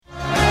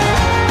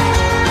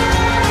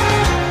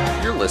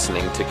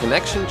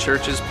Connection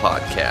Church's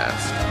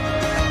podcast.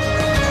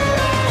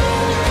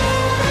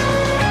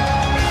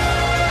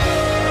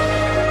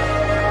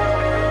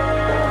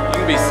 You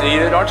can be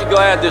seated. Aren't you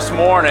glad this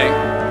morning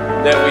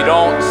that we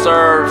don't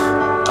serve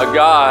a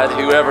God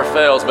who ever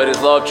fails, but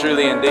his love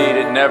truly indeed,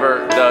 it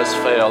never does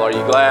fail? Are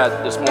you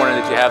glad this morning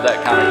that you have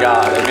that kind of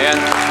God? Amen?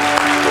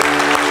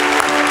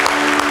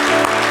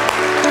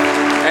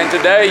 And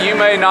today you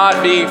may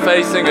not be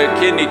facing a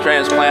kidney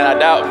transplant. I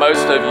doubt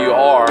most of you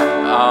are.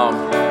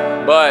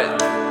 But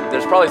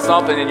there's probably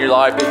something in your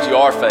life that you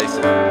are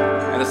facing.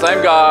 And the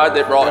same God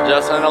that brought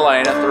Justin and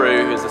Elena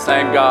through is the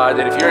same God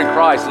that, if you're in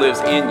Christ,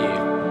 lives in you.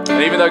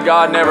 And even though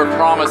God never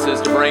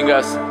promises to bring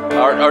us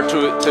or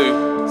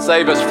to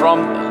save us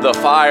from the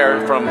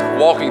fire, from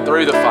walking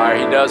through the fire,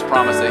 he does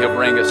promise that he'll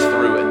bring us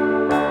through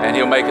it. And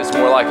he'll make us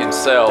more like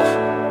himself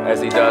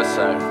as he does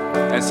so.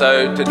 And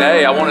so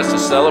today I want us to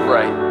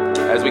celebrate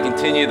as we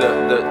continue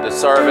the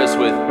service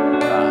with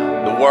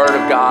the Word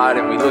of God,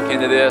 and we look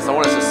into this. I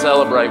want us to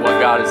celebrate what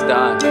God has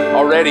done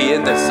already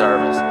in this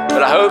service.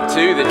 But I hope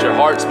too that your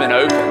heart's been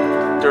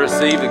open to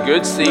receive the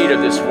good seed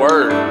of this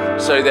Word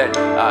so that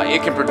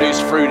it can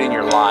produce fruit in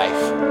your life.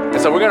 And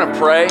so we're going to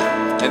pray,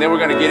 and then we're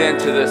going to get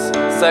into this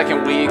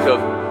second week of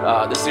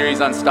the series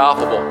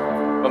Unstoppable.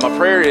 But my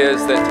prayer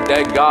is that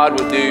today God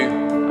would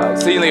do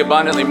exceedingly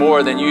abundantly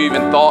more than you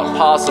even thought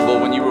possible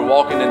when you were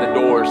walking in the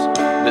doors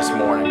this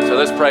morning. So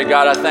let's pray.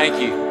 God, I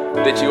thank you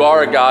that you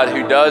are a God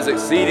who does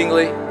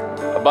exceedingly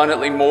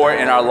abundantly more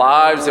in our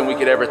lives than we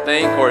could ever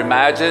think or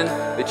imagine,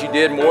 that you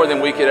did more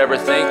than we could ever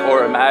think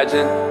or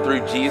imagine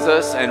through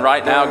Jesus. And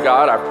right now,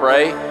 God, I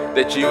pray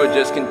that you would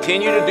just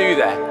continue to do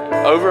that.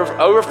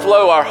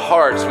 Overflow our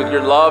hearts with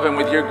your love and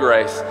with your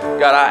grace.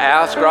 God, I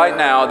ask right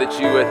now that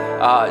you would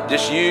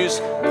just use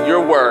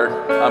your word,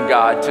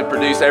 God, to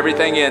produce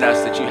everything in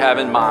us that you have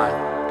in mind.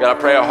 God, I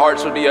pray our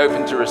hearts would be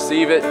open to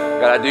receive it.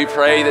 God, I do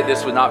pray that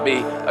this would not be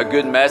a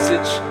good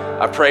message.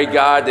 I pray,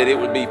 God, that it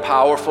would be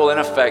powerful and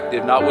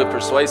effective, not with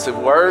persuasive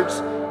words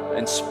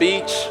and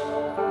speech,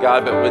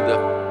 God, but with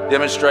the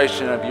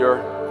demonstration of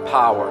your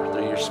power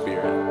through your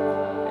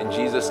Spirit. In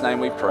Jesus' name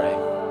we pray.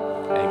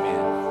 Amen.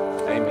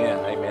 Amen.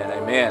 Amen.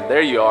 Amen.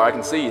 There you are. I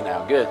can see you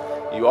now. Good.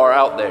 You are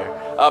out there.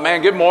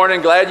 Man, good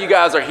morning. Glad you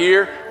guys are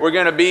here. We're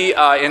going to be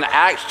in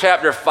Acts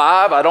chapter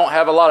 5. I don't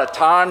have a lot of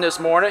time this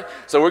morning,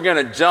 so we're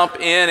going to jump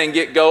in and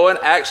get going.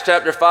 Acts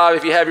chapter 5.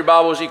 If you have your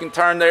Bibles, you can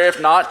turn there.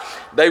 If not,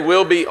 they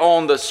will be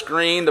on the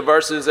screen, the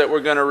verses that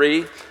we're going to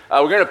read.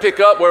 We're going to pick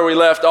up where we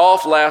left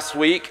off last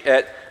week.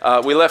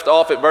 We left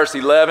off at verse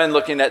 11,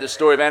 looking at the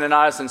story of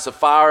Ananias and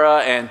Sapphira.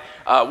 And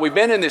we've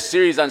been in this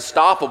series,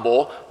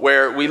 Unstoppable,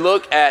 where we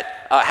look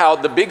at how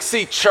the Big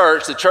C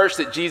Church, the church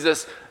that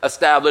Jesus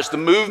established, the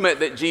movement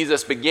that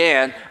Jesus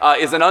began,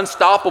 is an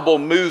unstoppable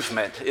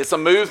movement. It's a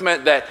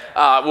movement that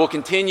will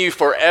continue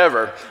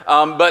forever.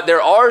 But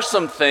there are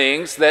some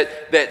things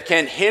that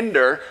can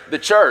hinder the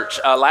church.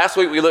 Last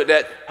week we looked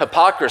at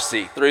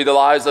hypocrisy through the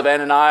lives of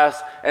Ananias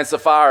and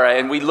Sapphira,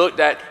 and we looked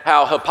at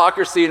how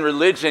hypocrisy and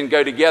religion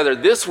go together.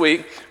 This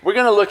week we're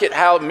going to look at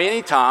how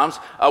many times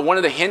one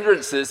of the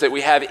hindrances that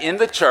we have in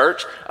the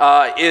church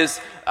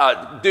is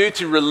due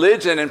to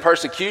religion and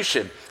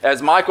persecution.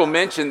 As Michael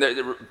mentioned,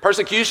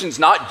 persecution is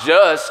not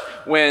just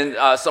when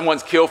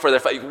someone's killed for their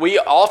faith. We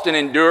often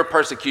endure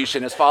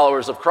persecution as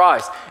followers of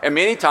Christ. And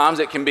many times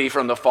it can be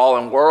from the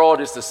fallen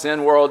world. It's the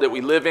sin world that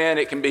we live in.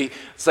 It can be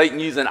Satan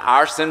using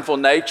our sinful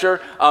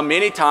nature.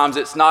 Many times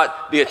it's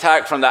not the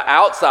attack from the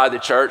outside the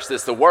church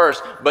that's the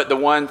worst, but the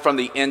one from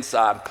the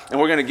inside. And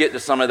we're going to get to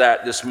some of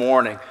that this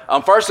morning.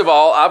 First of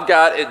all, I've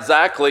got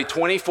exactly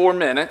 24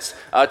 minutes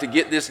to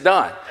get this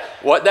done.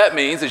 What that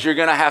means is you're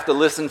going to have to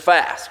listen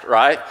fast,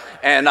 right?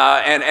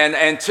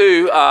 And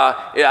two,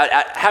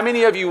 how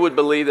many of you would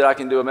believe that I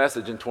can do a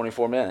message in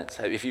 24 minutes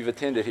if you've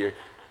attended here?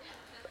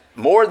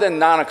 More than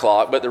 9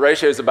 o'clock, but the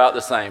ratio is about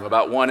the same,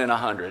 about 1 in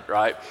 100,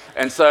 right?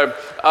 And so,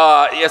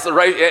 yes, and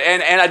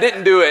I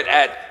didn't do it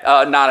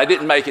at 9. I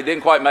didn't make it,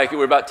 didn't quite make it.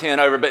 We're about 10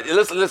 over. But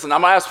listen,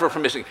 I'm going to ask for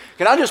permission.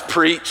 Can I just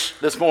preach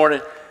this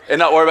morning and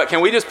not worry about, can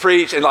we just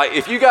preach? And like,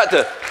 if you got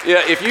to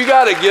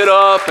get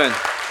up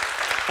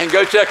and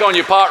go check on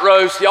your pot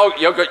roast, y'all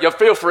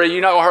feel free.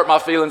 You're not gonna hurt my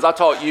feelings. I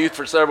taught youth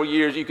for several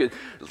years. You could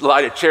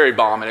light a cherry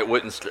bomb and it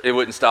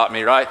wouldn't stop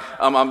me, right?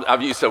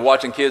 I'm used to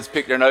watching kids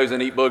pick their nose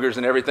and eat boogers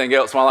and everything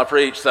else while I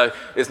preach, so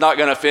it's not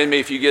gonna offend me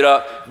if you get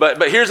up.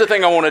 But here's the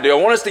thing I want to do.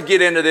 I want us to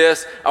get into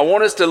this. I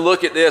want us to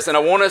look at this, and I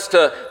want us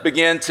to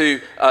begin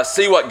to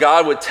see what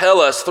God would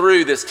tell us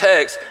through this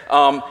text.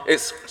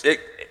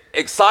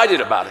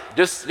 Excited about it,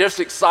 just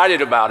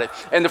excited about it.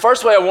 And the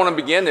first way I want to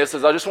begin this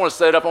is I just want to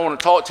set it up. I want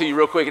to talk to you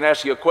real quick and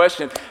ask you a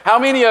question. How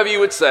many of you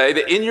would say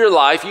that in your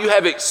life you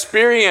have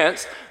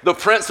experienced the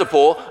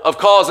principle of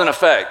cause and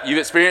effect. You've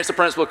experienced the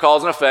principle of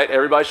cause and effect.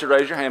 Everybody should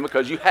raise your hand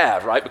because you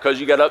have, right? Because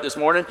you got up this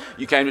morning,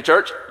 you came to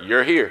church,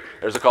 you're here.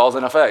 There's a cause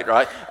and effect,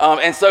 right?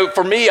 And so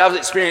for me, I've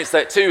experienced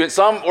that too, and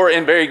some were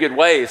in very good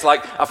ways.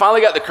 Like I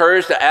finally got the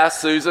courage to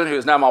ask Susan, who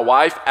is now my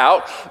wife,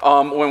 out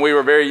when we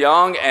were very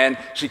young, and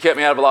she kept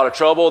me out of a lot of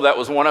trouble. That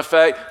was one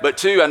effect. But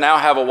two, I now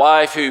have a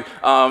wife who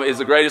is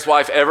the greatest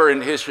wife ever in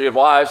the history of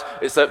wives,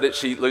 except that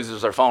she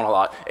loses her phone a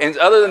lot. And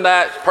other than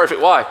that,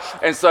 perfect wife.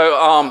 And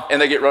so,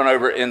 and they get run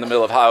over in the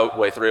middle of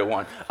Highway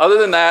 301. Other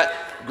than that,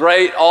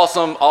 great,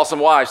 awesome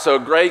wife. So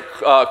great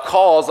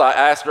cause. I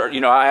asked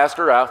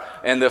her out,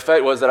 and the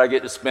effect was that I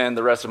get to spend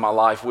the rest of my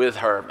life with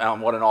her.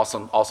 What an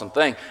awesome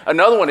thing.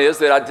 Another one is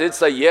that I did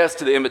say yes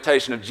to the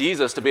invitation of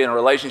Jesus to be in a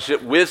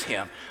relationship with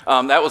him.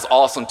 That was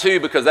awesome too,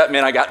 because that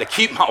meant I got to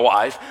keep my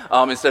wife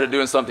instead of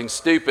doing something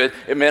stupid.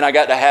 It meant I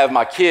got to have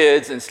my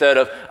kids instead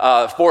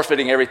of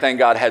forfeiting everything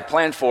God had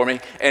planned for me.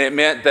 And it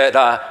meant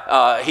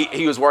that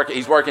he's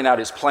working out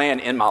his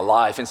plan in my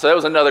life. And so that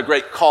was another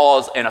great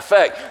cause and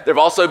effect. There have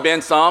also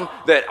been some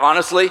that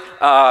honestly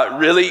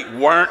really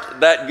weren't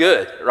that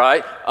good,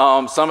 right?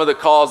 Some of the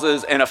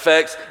causes and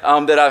effects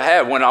that I've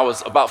had. When I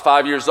was about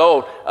 5 years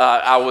old,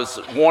 I was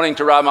wanting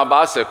to ride my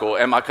bicycle,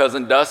 and my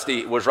cousin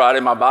Dusty was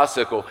riding my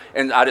bicycle,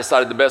 and I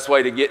decided the best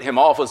way to get him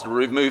off was to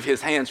remove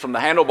his hands from the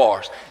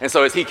handlebars. And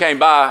so as he came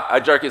by, I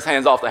jerked his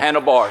hands off the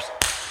handlebars.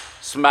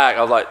 Smack.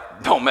 I was like,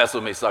 don't mess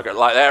with me, sucker,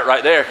 like that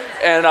right there.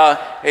 And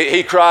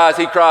he cries.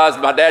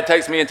 My dad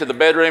takes me into the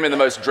bedroom, and the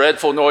most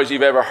dreadful noise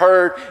you've ever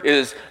heard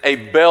is a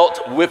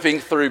belt whipping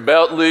through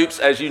belt loops.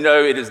 As you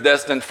know, it is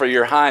destined for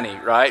your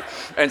hiney, right?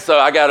 And so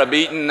I got a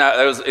beating.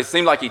 It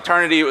seemed like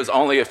eternity. It was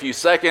only a few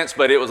seconds,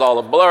 but it was all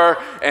a blur.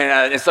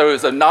 And so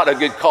it was not a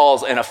good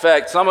cause and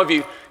effect. Some of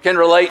you can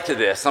relate to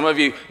this. Some of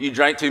you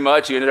drank too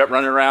much. You ended up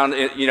running around,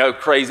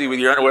 crazy with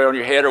your underwear on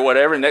your head or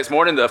whatever. And next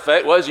morning, the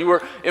effect was you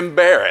were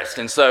embarrassed.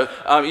 And so,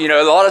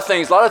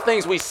 a lot of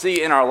things we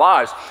see in our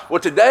lives. Well,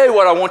 today,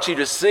 what I want you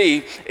to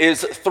see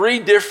is three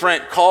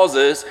different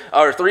causes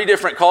and three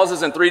different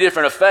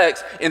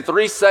effects in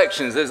three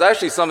sections. It's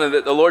actually something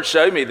that the Lord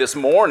showed me this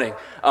morning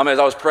as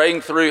I was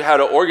praying through how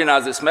to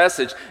organize this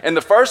message. And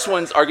the first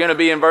ones are going to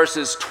be in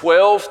verses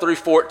 12 through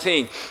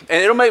 14.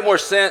 And it'll make more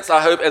sense,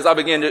 I hope, as I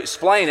begin to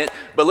explain it.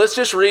 But let's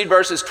just read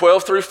verses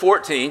 12 through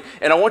 14.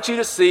 And I want you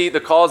to see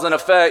the cause and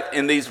effect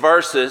in these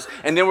verses.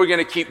 And then we're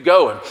going to keep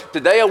going.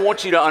 Today, I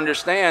want you to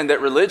understand that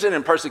religion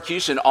and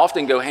persecution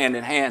often go hand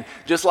in hand.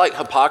 Just like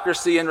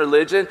hypocrisy and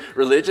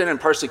religion and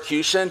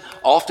persecution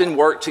often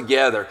work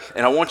together.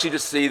 And I want you to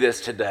see this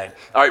today.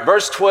 All right,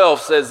 verse 12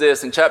 says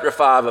this in chapter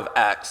 5 of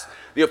Acts.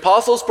 The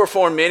apostles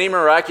performed many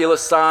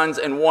miraculous signs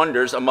and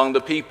wonders among the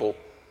people.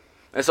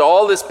 And so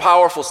all this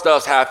powerful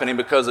stuff's happening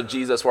because of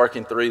Jesus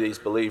working through these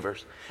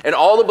believers. And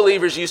all the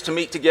believers used to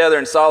meet together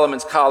in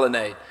Solomon's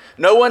colonnade.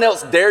 No one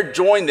else dared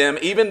join them,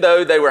 even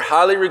though they were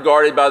highly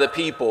regarded by the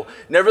people.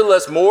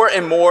 Nevertheless, more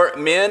and more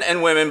men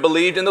and women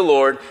believed in the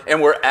Lord and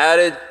were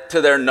added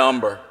to their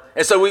number.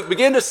 And so we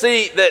begin to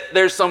see that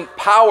there's some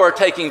power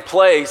taking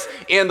place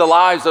in the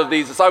lives of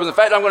these disciples. In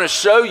fact, I'm going to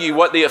show you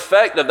what the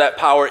effect of that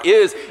power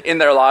is in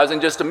their lives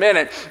in just a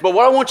minute. But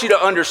what I want you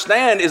to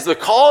understand is the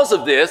cause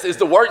of this is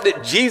the work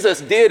that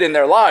Jesus did in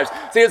their lives.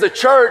 See, as a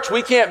church,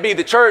 we can't be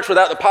the church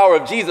without the power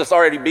of Jesus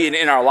already being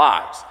in our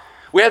lives.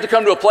 We have to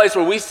come to a place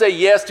where we say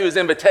yes to his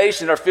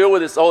invitation, are filled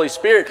with his Holy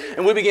Spirit,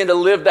 and we begin to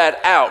live that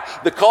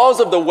out. The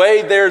cause of the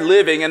way they're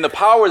living and the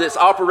power that's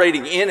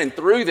operating in and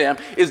through them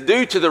is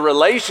due to the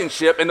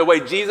relationship and the way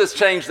Jesus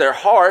changed their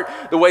heart,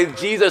 the way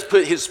Jesus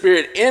put his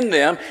Spirit in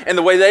them, and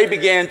the way they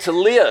began to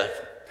live.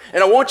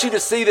 And I want you to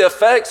see the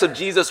effects of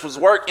Jesus'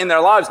 work in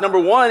their lives. Number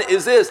one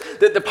is this,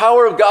 that the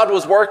power of God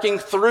was working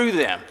through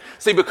them.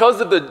 See, because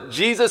of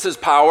Jesus'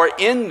 power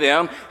in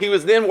them, he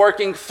was then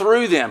working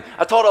through them.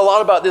 I taught a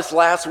lot about this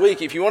last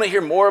week. If you want to hear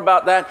more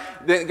about that,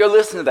 then go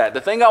listen to that. The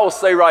thing I will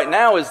say right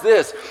now is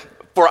this.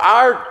 For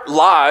our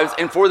lives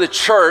and for the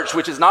church,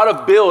 which is not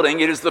a building,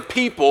 it is the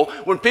people,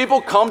 when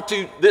people come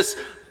to this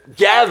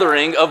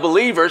gathering of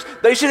believers,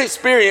 they should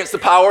experience the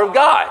power of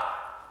God.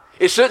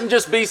 It shouldn't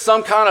just be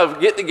some kind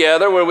of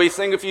get-together where we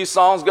sing a few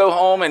songs, go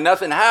home, and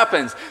nothing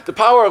happens. The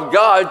power of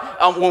God,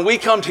 when we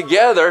come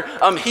together,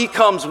 he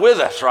comes with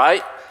us,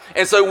 right?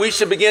 And so we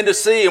should begin to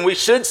see, and we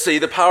should see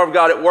the power of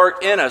God at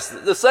work in us.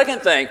 The second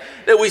thing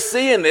that we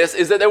see in this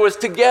is that there was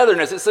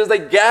togetherness. It says they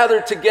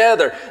gathered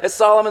together at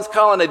Solomon's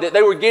colonnade, that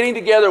they were getting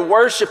together,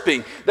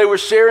 worshiping. They were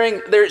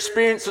sharing their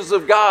experiences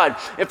of God.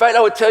 In fact,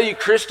 I would tell you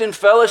Christian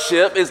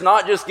fellowship is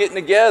not just getting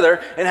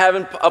together and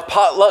having a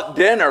potluck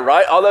dinner,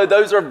 right? Although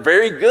those are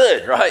very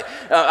good, right?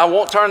 I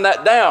won't turn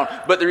that down.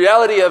 But the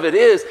reality of it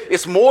is,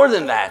 it's more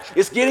than that.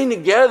 It's getting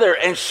together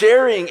and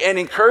sharing and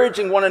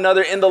encouraging one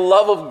another in the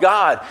love of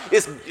God.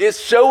 It's It's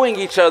showing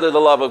each other the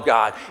love of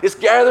God. It's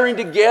gathering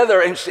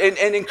together and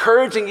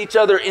encouraging each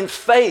other in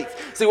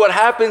faith. See, what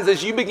happens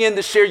is you begin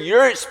to share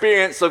your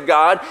experience of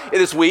God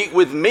this week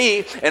with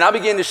me, and I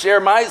begin to share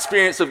my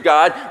experience of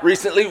God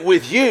recently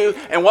with you,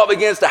 and what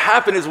begins to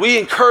happen is we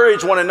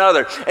encourage one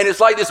another, and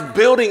it's like this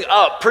building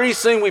up. Pretty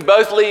soon we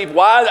both leave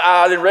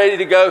wide-eyed and ready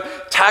to go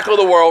tackle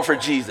the world for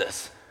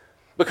Jesus,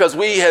 because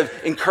we have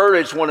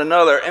encouraged one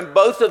another. And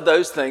both of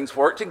those things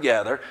work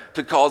together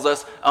to cause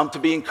us to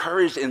be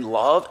encouraged in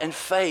love and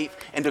faith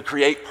and to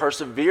create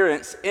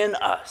perseverance in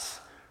us,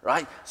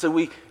 right? So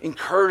we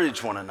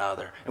encourage one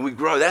another and we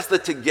grow. That's the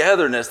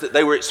togetherness that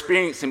they were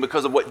experiencing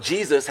because of what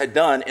Jesus had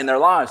done in their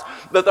lives.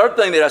 The third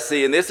thing that I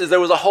see in this is there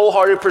was a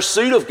wholehearted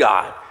pursuit of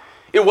God.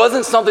 It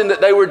wasn't something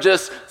that they were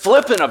just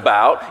flippant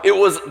about. It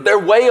was their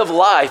way of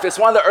life. It's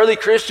why the early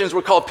Christians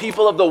were called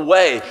people of the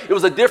way. It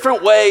was a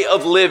different way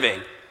of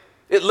living.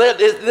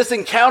 This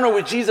encounter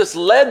with Jesus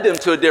led them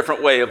to a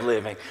different way of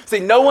living.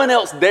 See, no one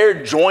else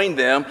dared join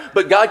them,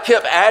 but God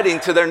kept adding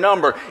to their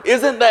number.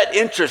 Isn't that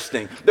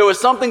interesting? There was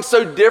something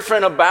so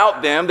different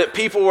about them that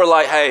people were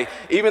like, hey,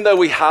 even though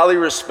we highly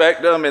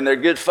respect them and they're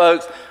good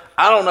folks,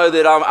 I don't know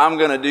that I'm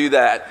going to do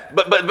that.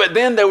 But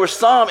then there were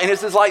some, and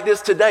this is like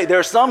this today. There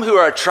are some who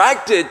are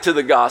attracted to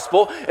the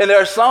gospel, and there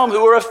are some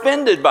who are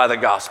offended by the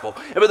gospel.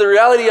 But the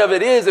reality of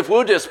it is, if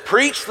we'll just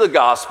preach the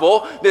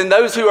gospel, then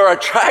those who are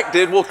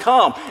attracted will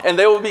come, and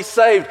they will be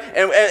saved.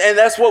 And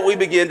that's what we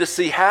begin to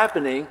see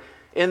happening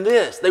in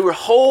this. They were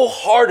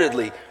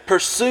wholeheartedly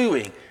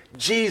pursuing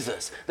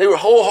Jesus. They were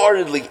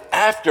wholeheartedly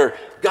after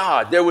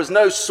God. There was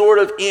no sort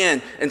of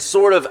in and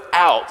sort of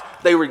out.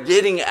 They were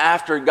getting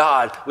after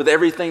God with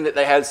everything that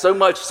they had, so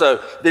much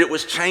so that it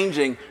was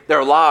changing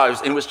their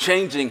lives and was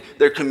changing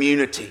their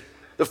community.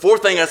 The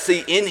fourth thing I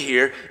see in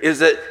here is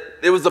that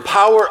it was the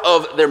power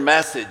of their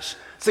message.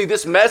 See,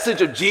 this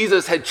message of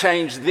Jesus had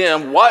changed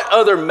them. What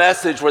other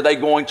message were they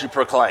going to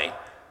proclaim?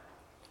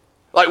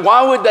 Like,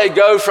 why would they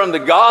go from the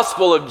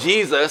gospel of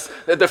Jesus,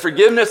 that the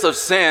forgiveness of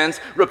sins,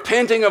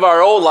 repenting of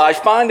our old life,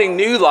 finding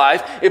new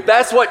life? If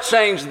that's what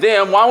changed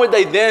them, why would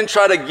they then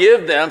try to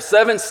give them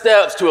 7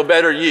 steps to a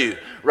better you?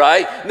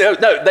 Right? No,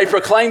 they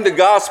proclaim the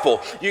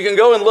gospel. You can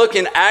go and look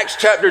in Acts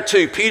chapter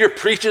 2. Peter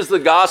preaches the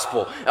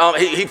gospel.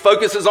 He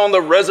focuses on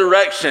the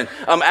resurrection.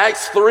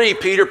 Acts 3,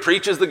 Peter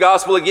preaches the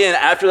gospel again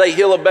after they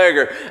heal a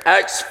beggar.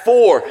 Acts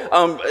 4,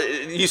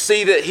 you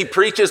see that he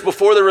preaches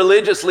before the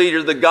religious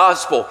leaders the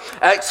gospel.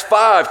 Acts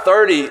 5,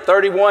 30,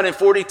 31, and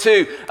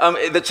 42,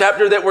 the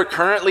chapter that we're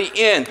currently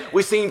in,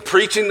 we see him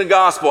preaching the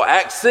gospel.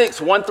 Acts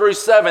 6, 1 through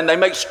 7, they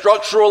make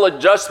structural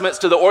adjustments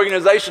to the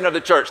organization of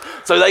the church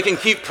so they can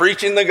keep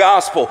preaching the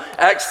gospel.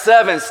 Acts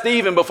 7,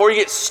 Stephen, before he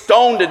gets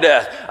stoned to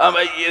death,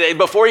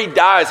 before he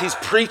dies, he's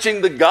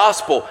preaching the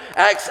gospel.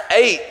 Acts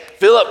 8,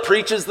 Philip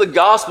preaches the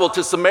gospel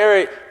to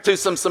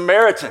some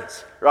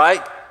Samaritans,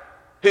 right?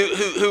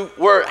 Who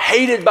were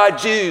hated by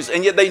Jews,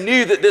 and yet they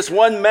knew that this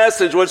one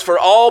message was for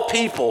all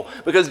people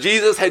because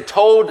Jesus had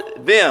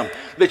told them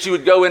that you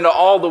would go into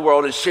all the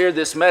world and share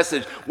this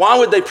message. Why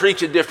would they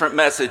preach a different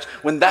message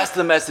when that's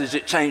the message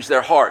that changed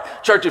their heart?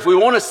 Church, if we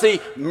want to see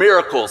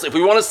miracles, if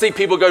we want to see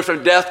people go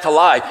from death to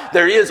life,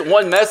 there is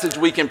one message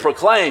we can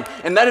proclaim,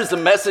 and that is the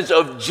message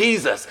of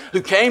Jesus,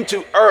 who came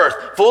to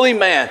earth, fully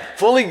man,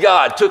 fully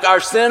God, took our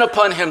sin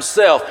upon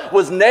himself,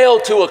 was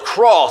nailed to a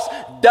cross,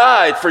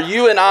 died for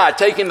you and I,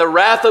 taking the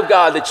wrath of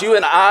God that you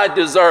and I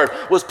deserve,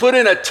 was put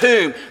in a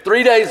tomb,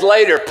 3 days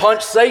later,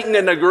 punched Satan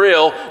in the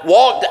grill,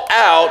 walked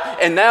out,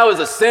 and now is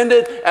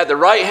ascended at the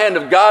right hand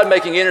of God,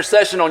 making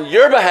intercession on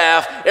your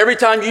behalf every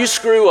time you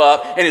screw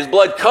up, and his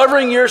blood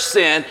covering your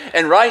sin.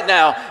 And right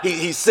now,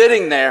 he's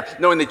sitting there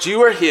knowing that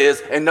you are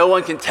his, and no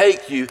one can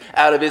take you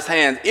out of his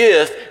hand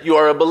if you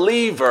are a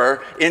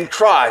believer in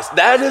Christ.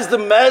 That is the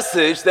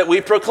message that we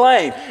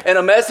proclaim, and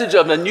a message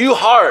of a new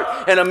heart,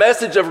 and a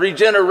message of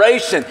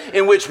regeneration,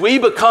 in which we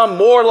become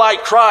more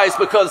like Christ,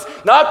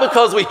 not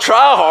because we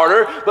try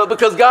harder, but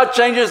because God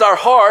changes our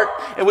heart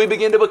and we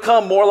begin to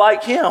become more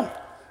like him.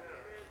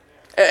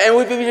 And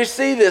we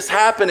see this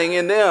happening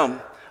in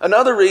them.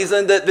 Another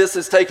reason that this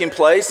is taking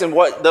place and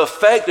what the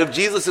effect of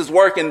Jesus'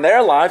 work in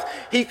their life,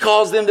 he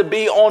caused them to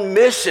be on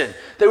mission.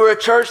 They were a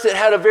church that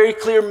had a very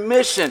clear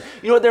mission.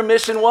 You know what their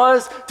mission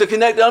was? To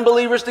connect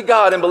unbelievers to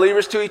God and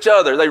believers to each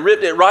other. They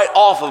ripped it right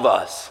off of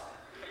us,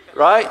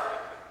 right?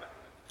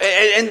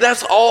 And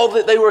that's all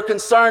that they were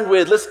concerned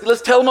with.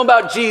 Let's tell them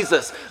about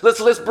Jesus.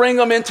 Let's bring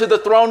them into the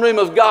throne room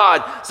of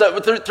God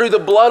through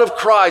the blood of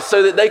Christ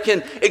so that they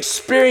can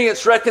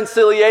experience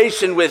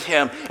reconciliation with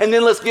him. And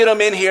then let's get them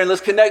in here and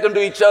let's connect them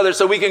to each other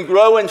so we can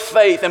grow in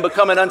faith and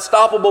become an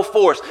unstoppable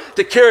force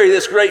to carry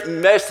this great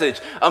message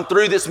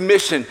through this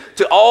mission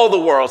to all the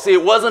world. See,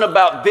 it wasn't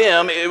about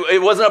them. It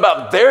wasn't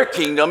about their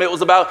kingdom. It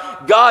was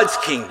about God's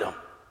kingdom.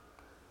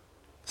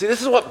 See,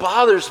 this is what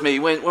bothers me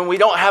when we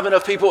don't have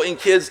enough people in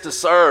kids to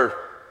serve.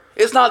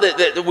 It's not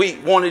that we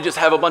want to just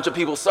have a bunch of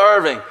people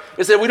serving.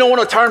 It's that we don't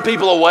want to turn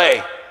people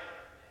away.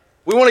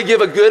 We want to give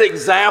a good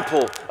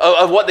example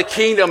of what the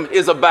kingdom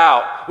is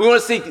about. We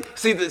want to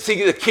see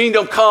the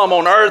kingdom come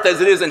on earth as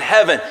it is in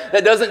heaven.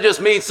 That doesn't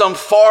just mean some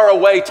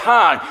faraway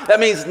time. That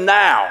means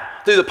now,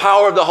 through the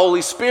power of the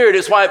Holy Spirit.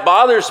 It's why it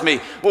bothers me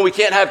when we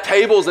can't have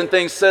tables and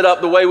things set up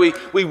the way we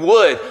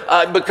would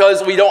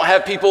because we don't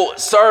have people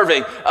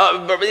serving.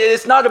 But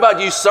it's not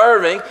about you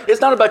serving. It's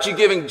not about you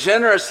giving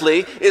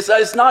generously.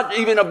 It's not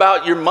even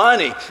about your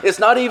money. It's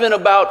not even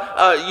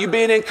about you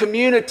being in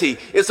community.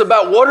 It's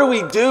about what are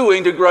we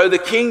doing to grow the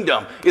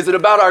kingdom? Is it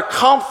about our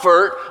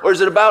comfort, or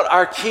is it about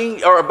our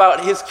king or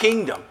about his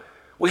kingdom?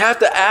 We have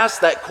to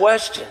ask that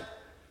question.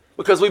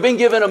 Because we've been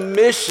given a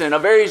mission, a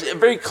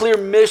very clear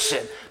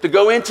mission to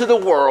go into the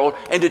world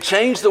and to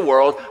change the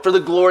world for the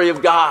glory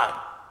of God.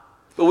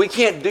 But we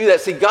can't do that.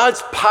 See,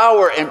 God's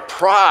power and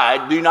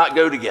pride do not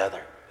go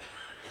together.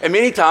 And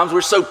many times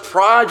we're so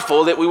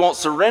prideful that we won't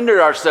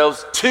surrender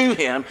ourselves to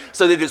him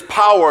so that his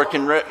power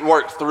can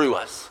work through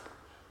us.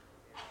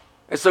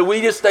 And so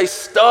we just stay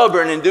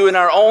stubborn and doing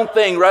our own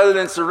thing rather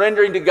than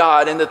surrendering to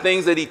God and the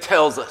things that he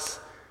tells us.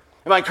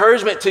 And my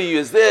encouragement to you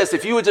is this: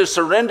 if you would just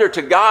surrender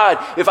to God,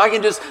 if I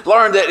can just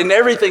learn that in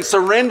everything,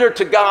 surrender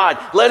to God,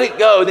 let it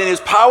go, then his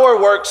power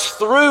works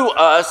through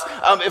us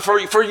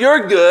for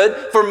your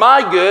good, for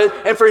my good,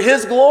 and for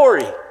his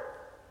glory.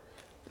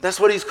 That's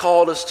what he's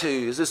called us to,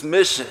 is this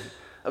mission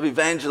of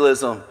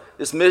evangelism,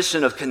 this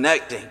mission of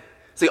connecting.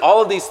 See,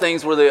 all of these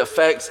things were the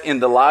effects in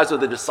the lives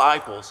of the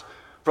disciples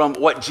from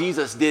what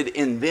Jesus did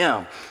in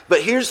them.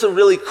 But here's the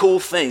really cool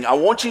thing. I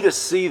want you to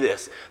see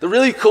this. The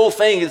really cool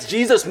thing is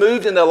Jesus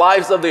moved in the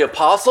lives of the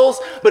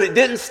apostles, but it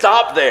didn't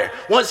stop there.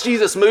 Once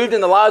Jesus moved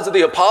in the lives of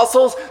the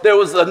apostles,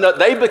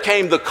 they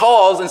became the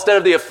cause instead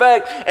of the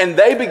effect, and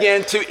they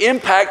began to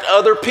impact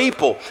other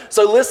people.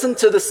 So listen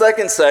to the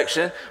second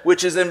section,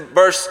 which is in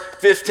verse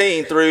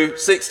 15 through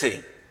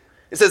 16.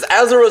 It says,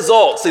 as a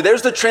result, see,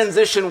 there's the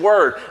transition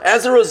word.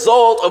 As a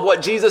result of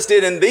what Jesus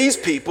did in these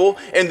people,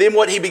 and then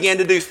what he began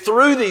to do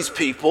through these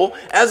people,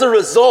 as a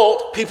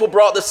result, people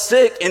brought the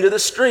sick into the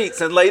streets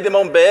and laid them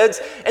on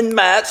beds and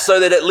mats so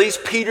that at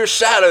least Peter's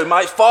shadow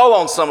might fall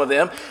on some of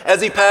them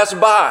as he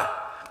passed by.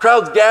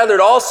 Crowds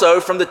gathered also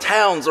from the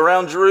towns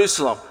around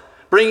Jerusalem,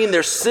 bringing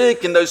their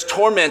sick and those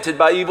tormented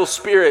by evil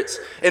spirits,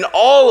 and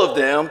all of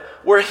them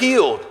were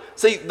healed.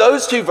 See,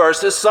 those two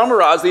verses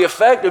summarize the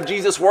effect of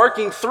Jesus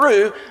working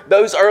through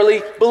those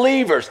early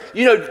believers.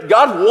 You know,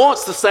 God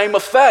wants the same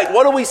effect.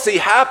 What do we see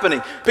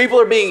happening? People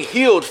are being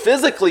healed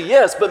physically,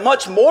 yes, but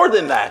much more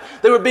than that.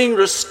 They were being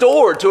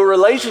restored to a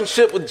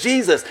relationship with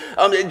Jesus.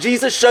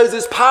 Jesus shows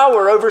his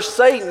power over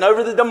Satan,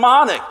 over the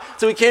demonic.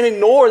 So we can't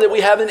ignore that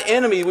we have an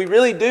enemy. We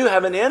really do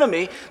have an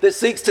enemy that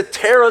seeks to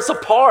tear us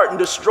apart and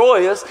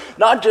destroy us,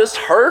 not just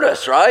hurt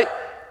us, right?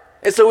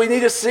 And so we need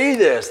to see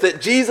this,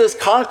 that Jesus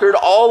conquered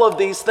all of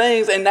these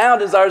things and now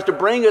desires to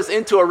bring us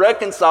into a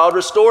reconciled,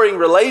 restoring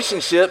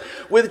relationship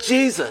with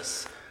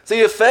Jesus. See,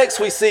 the effects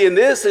we see in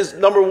this is,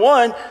 number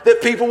one,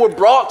 that people were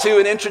brought to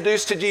and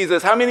introduced to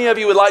Jesus. How many of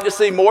you would like to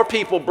see more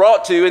people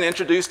brought to and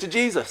introduced to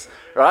Jesus,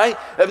 right?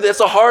 That's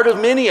the heart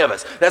of many of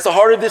us. That's the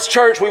heart of this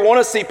church. We want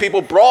to see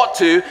people brought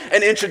to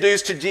and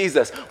introduced to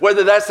Jesus,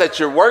 whether that's at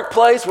your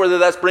workplace, whether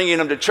that's bringing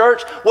them to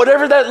church,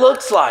 whatever that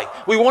looks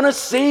like. We want to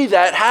see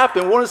that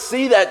happen. We want to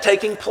see that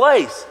taking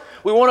place.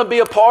 We want to be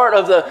a part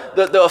of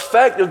the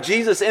effect of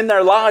Jesus in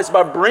their lives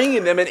by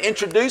bringing them and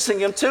introducing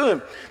them to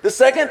him. The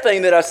second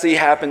thing that I see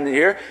happen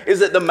here is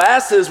that the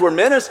masses were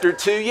ministered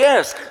to.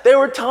 Yes, there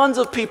were tons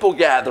of people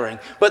gathering,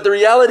 but the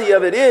reality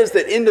of it is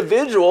that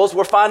individuals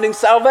were finding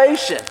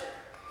salvation.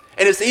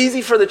 And it's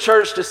easy for the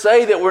church to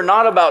say that we're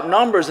not about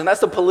numbers, and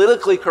that's the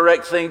politically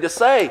correct thing to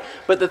say.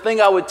 But the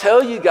thing I would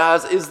tell you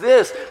guys is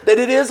this, that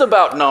it is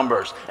about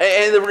numbers.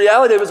 And the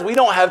reality is we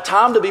don't have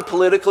time to be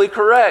politically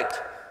correct.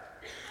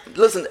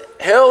 Listen,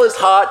 hell is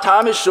hot,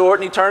 time is short,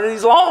 and eternity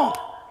is long.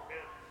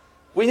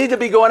 We need to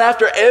be going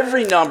after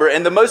every number,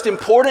 and the most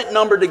important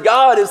number to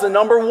God is the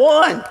number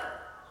one.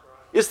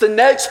 It's the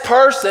next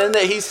person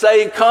that he's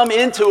saying, come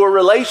into a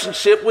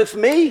relationship with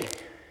me.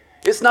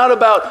 It's not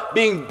about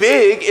being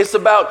big, it's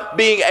about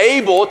being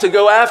able to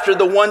go after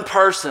the one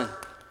person.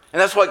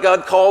 And that's what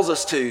God calls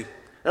us to.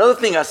 Another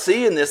thing I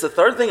see in this, the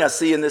third thing I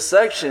see in this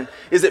section,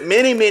 is that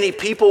many, many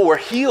people were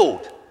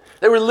healed.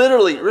 They were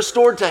literally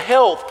restored to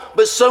health,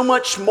 but so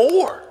much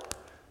more.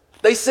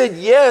 They said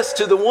yes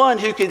to the one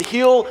who could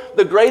heal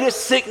the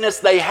greatest sickness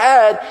they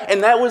had,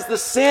 and that was the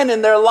sin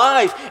in their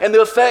life and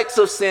the effects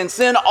of sin.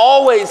 Sin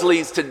always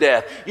leads to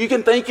death. You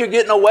can think you're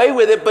getting away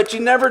with it, but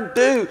you never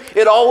do.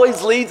 It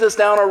always leads us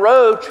down a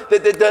road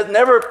that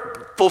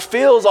never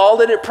fulfills all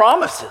that it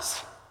promises.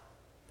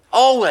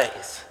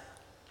 Always.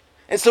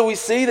 And so we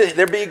see that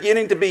they're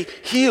beginning to be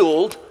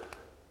healed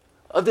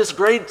of this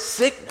great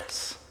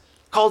sickness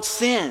called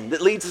sin that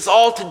leads us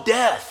all to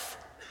death.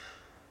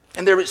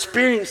 And they're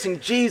experiencing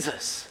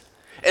Jesus.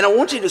 And I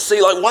want you to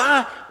see, like,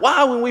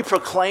 why when we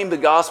proclaim the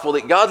gospel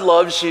that God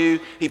loves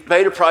you, he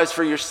paid a price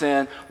for your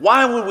sin,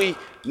 why would we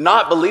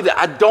not believe that?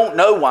 I don't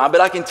know why,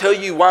 but I can tell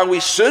you why we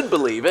should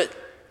believe it.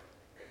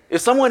 If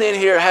someone in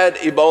here had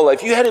Ebola,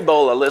 if you had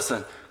Ebola,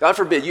 listen, God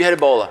forbid you had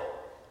Ebola,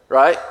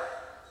 right?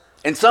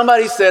 And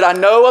somebody said, I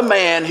know a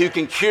man who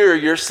can cure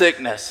your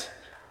sickness.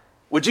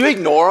 Would you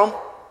ignore him?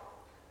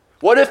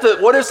 What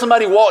if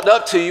somebody walked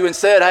up to you and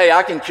said, hey,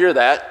 I can cure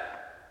that?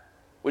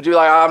 Would you be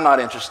like, I'm not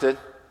interested?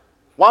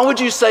 Why would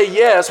you say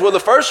yes? Well, the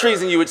first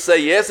reason you would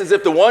say yes is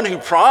if the one who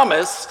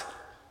promised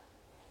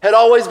had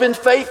always been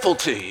faithful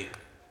to you.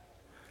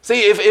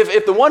 See,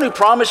 if the one who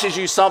promises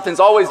you something's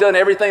always done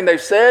everything they've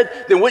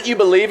said, then wouldn't you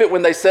believe it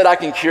when they said, I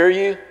can cure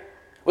you?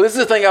 Well, this is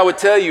the thing I would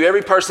tell you,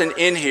 every person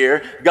in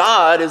here,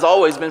 God has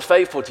always been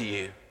faithful to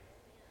you.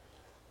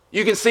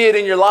 You can see it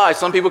in your life.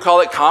 Some people call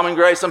it common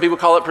grace, some people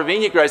call it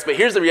prevenient grace, but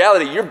here's the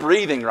reality, you're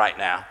breathing right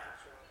now.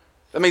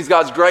 That means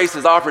God's grace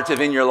is operative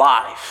in your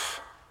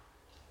life.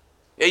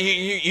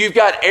 You've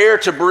got air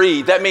to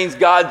breathe. That means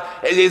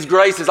His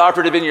grace is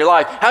operative in your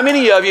life. How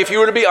many of you, if you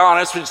were to be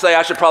honest, would say,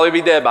 I should probably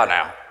be dead by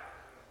now?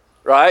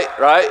 Right.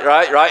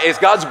 It's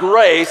God's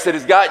grace that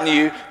has gotten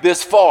you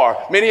this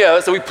far. Many of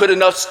us, we put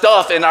enough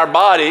stuff in our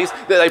bodies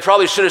that they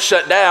probably should have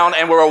shut down,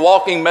 and we're a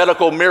walking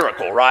medical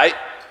miracle, right?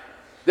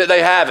 That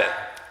they haven't.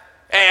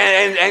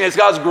 And as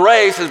God's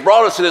grace has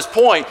brought us to this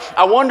point,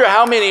 I wonder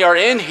how many are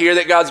in here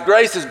that God's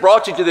grace has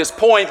brought you to this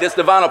point, this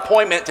divine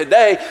appointment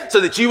today,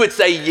 so that you would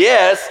say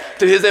yes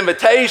to His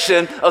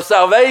invitation of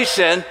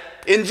salvation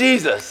in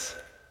Jesus.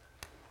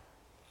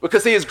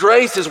 Because His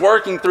grace is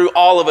working through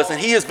all of us, and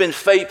He has been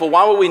faithful.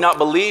 Why would we not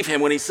believe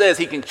Him when He says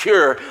He can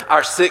cure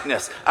our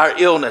sickness, our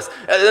illness?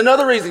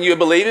 Another reason you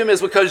believe Him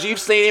is because you've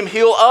seen Him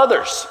heal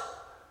others,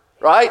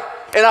 right?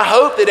 And I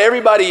hope that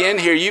everybody in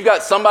here, you've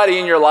got somebody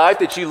in your life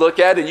that you look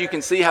at and you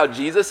can see how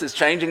Jesus is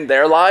changing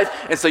their life,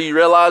 and so you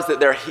realize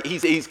that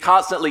He's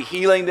constantly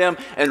healing them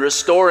and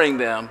restoring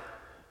them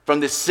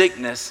from this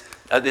sickness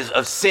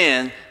of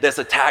sin that's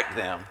attacked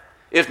them.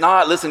 If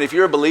not, listen, if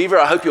you're a believer,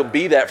 I hope you'll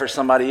be that for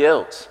somebody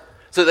else,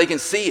 so they can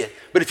see it.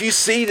 But if you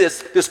see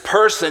this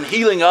person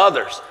healing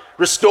others,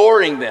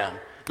 restoring them,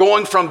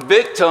 going from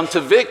victim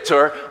to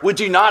victor, would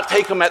you not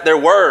take them at their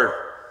word?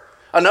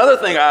 Another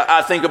thing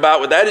I think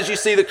about with that is you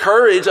see the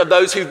courage of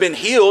those who've been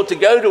healed to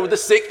go to the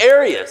sick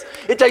areas.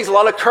 It takes a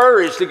lot of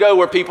courage to go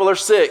where people are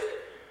sick,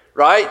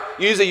 right?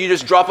 Usually you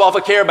just drop off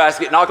a care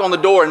basket, knock on the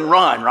door, and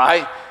run,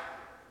 right?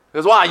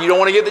 Because why? You don't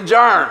want to get the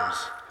germs.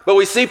 But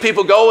we see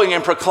people going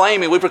and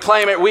proclaiming. We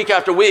proclaim it week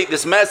after week,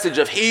 this message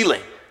of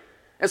healing.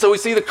 And so we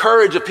see the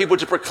courage of people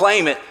to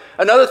proclaim it.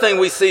 Another thing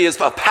we see is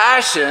a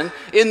passion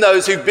in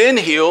those who've been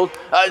healed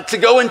to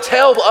go and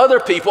tell other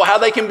people how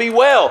they can be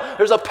well.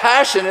 There's a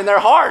passion in their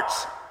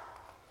hearts.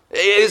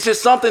 It's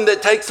just something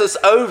that takes us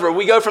over.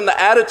 We go from the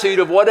attitude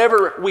of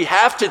whatever we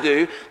have to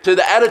do to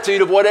the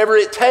attitude of whatever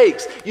it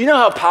takes. You know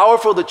how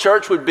powerful the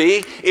church would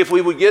be if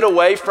we would get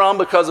away from,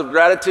 because of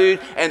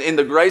gratitude and in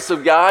the grace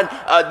of God,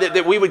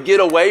 that we would get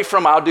away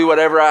from, I'll do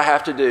whatever I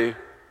have to do.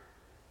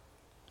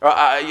 Or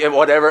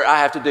whatever I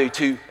have to do,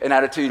 to an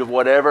attitude of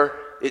whatever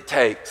it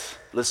takes,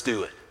 let's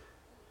do it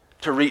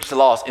to reach the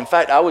lost. In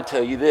fact, I would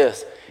tell you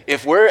this,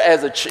 if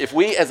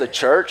we as a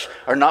church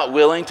are not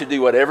willing to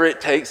do whatever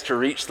it takes to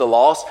reach the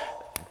lost,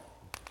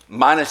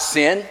 minus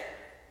sin,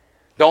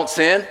 don't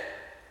sin,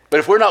 but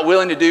if we're not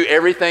willing to do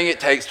everything it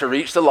takes to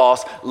reach the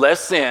lost, less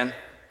sin,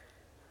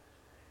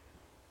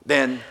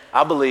 then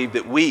I believe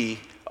that we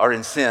are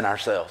in sin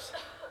ourselves.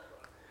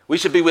 We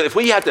should be, if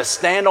we have to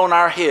stand on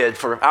our head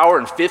for an hour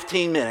and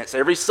 15 minutes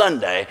every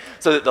Sunday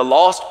so that the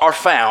lost are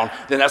found,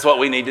 then that's what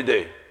we need to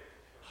do.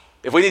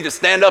 If we need to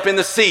stand up in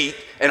the seat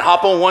and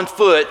hop on one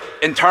foot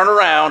and turn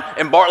around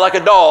and bark like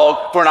a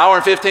dog for an hour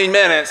and 15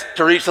 minutes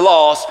to reach the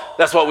lost,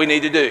 that's what we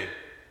need to do.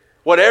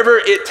 Whatever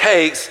it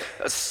takes,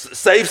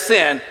 save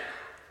sin,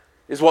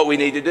 is what we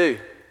need to do,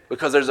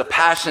 because there's a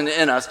passion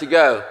in us to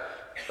go.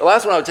 The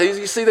last one I would tell you is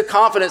you see the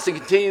confidence to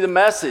continue the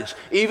message,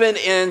 even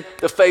in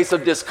the face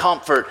of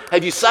discomfort.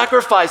 Have you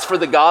sacrificed for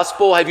the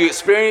gospel? Have you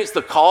experienced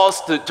the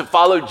cost to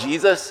follow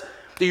Jesus?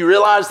 Do you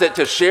realize that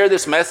to share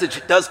this message,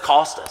 it does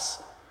cost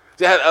us?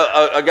 See, I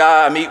have a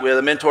guy I meet with,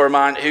 a mentor of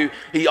mine, who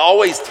he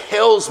always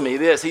tells me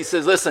this. He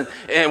says, listen,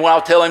 and when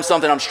I'll tell him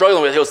something I'm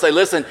struggling with, he'll say,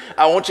 listen,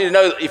 I want you to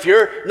know if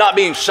you're not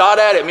being shot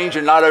at, it means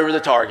you're not over the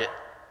target.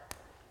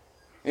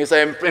 You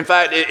say, in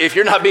fact, if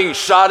you're not being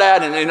shot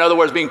at, and in other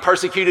words, being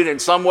persecuted in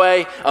some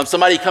way,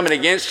 somebody coming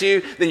against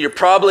you, then you're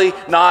probably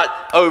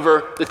not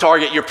over the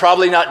target. You're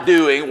probably not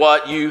doing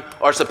what you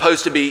are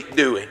supposed to be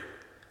doing.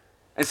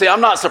 And see,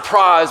 I'm not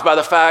surprised by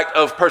the fact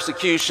of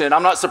persecution.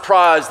 I'm not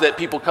surprised that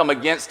people come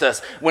against us.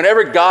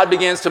 Whenever God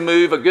begins to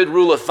move, a good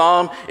rule of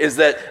thumb is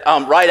that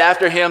right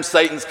after him,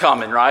 Satan's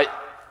coming, right?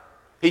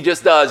 He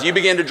just does. You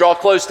begin to draw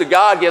close to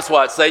God, guess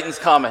what? Satan's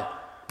coming.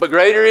 But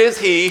greater is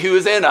he who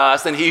is in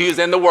us than he who is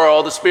in the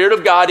world. The Spirit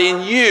of God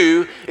in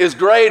you is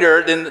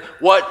greater than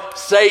what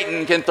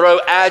Satan can throw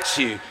at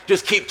you.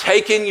 Just keep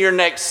taking your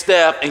next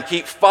step and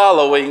keep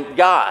following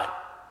God.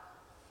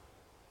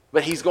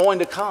 But he's going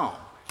to come,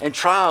 and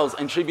trials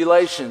and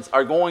tribulations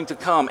are going to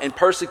come, and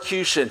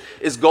persecution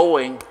is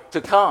going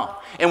to come.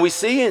 And we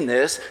see in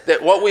this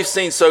that what we've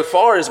seen so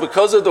far is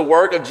because of the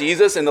work of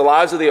Jesus in the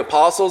lives of the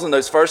apostles and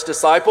those first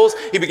disciples,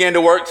 he began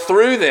to work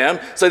through them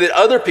so that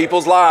other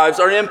people's lives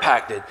are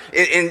impacted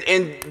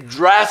in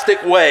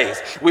drastic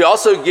ways. We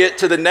also get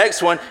to the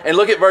next one and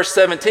look at verse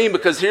 17,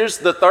 because here's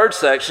the third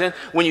section.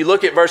 When you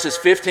look at verses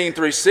 15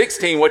 through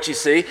 16, what you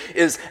see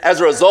is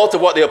as a result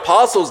of what the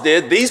apostles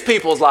did, these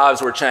people's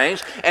lives were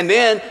changed. And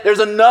then there's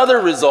another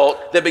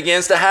result that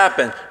begins to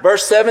happen.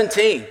 Verse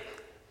 17.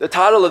 The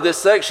title of this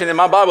section in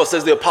my Bible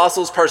says the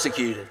apostles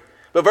persecuted.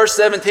 But verse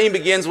 17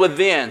 begins with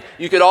then.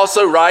 You could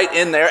also write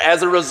in there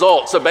as a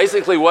result. So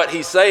basically what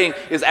he's saying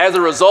is as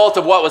a result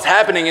of what was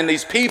happening in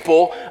these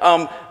people,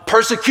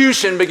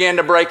 persecution began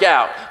to break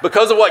out.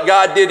 Because of what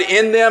God did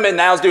in them and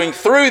now is doing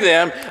through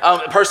them,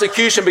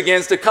 persecution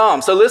begins to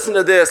come. So listen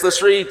to this.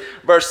 Let's read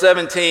verse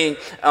 17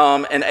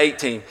 and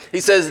 18.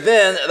 He says,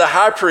 then the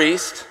high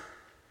priest,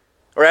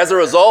 or as a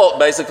result,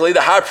 basically,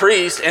 the high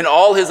priest and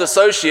all his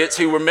associates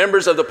who were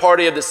members of the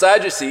party of the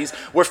Sadducees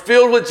were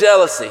filled with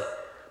jealousy.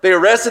 They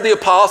arrested the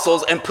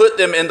apostles and put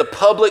them in the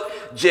public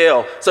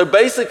jail. So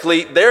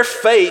basically, their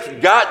faith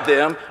got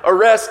them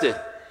arrested.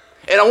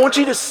 And I want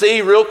you to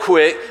see real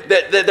quick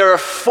that there are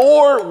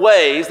four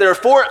ways, there are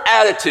four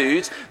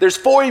attitudes, there's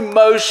four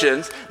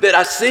emotions that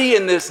I see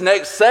in this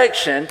next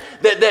section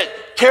that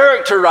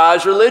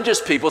characterize religious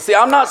people. See,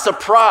 I'm not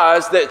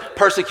surprised that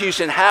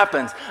persecution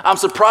happens. I'm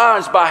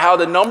surprised by how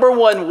the number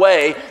one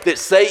way that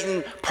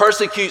Satan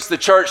persecutes the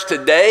church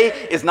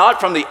today is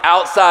not from the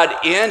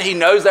outside in. He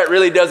knows that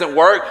really doesn't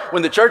work.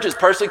 When the church is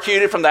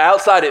persecuted from the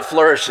outside, it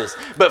flourishes.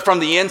 But from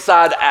the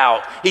inside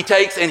out, he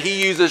takes and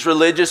he uses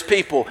religious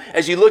people.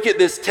 As you look at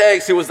this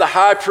text, it was the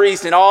high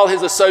priest and all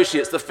his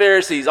associates, the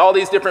Pharisees, all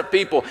these different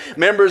people,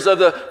 members of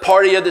the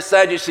party of the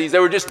Sadducees. They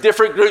were just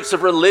different groups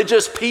of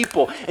religious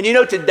people. And you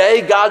know,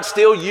 today, God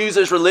still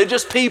uses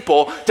religious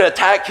people to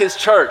attack his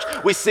church.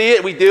 We see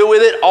it, we deal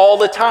with it all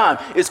the time.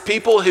 It's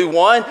people who,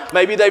 one,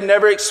 maybe they've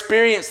never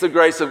experienced the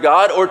grace of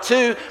God, or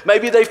two,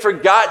 maybe they've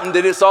forgotten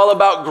that it's all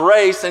about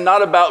grace and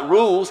not about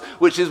rules,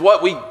 which is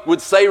what we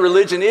would say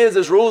religion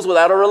is rules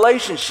without a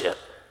relationship.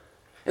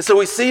 And so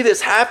we see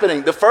this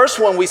happening. The first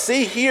one we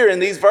see here in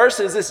these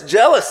verses is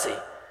jealousy.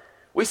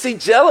 We see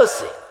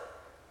jealousy.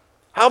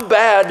 How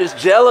bad does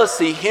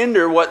jealousy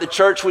hinder what the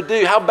church would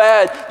do? How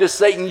bad does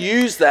Satan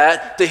use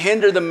that to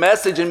hinder the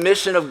message and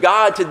mission of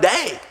God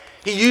today?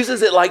 He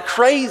uses it like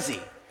crazy.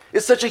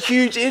 It's such a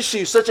huge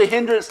issue, such a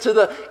hindrance to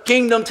the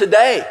kingdom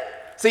today.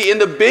 See, in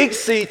the big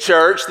C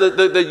church,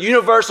 the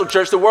universal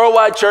church, the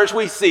worldwide church,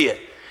 we see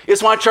it.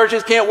 It's why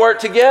churches can't work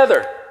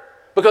together,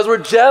 because we're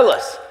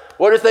jealous.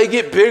 What if they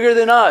get bigger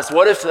than us?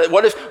 What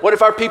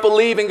if our people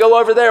leave and go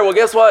over there? Well,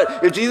 guess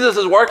what? If Jesus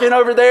is working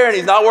over there and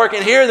he's not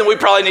working here, then we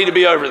probably need to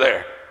be over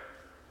there.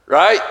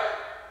 Right?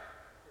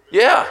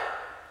 Yeah.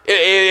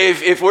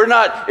 If we're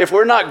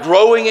not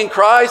growing in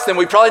Christ, then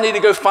we probably need to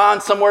go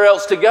find somewhere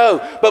else to go.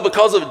 But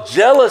because of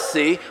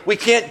jealousy, we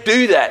can't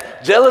do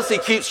that. Jealousy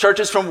keeps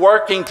churches from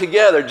working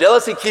together.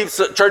 Jealousy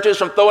keeps churches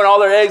from throwing all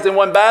their eggs in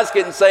one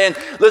basket and saying,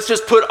 let's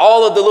just put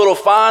all of the little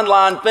fine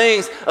line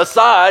things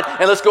aside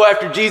and let's go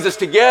after Jesus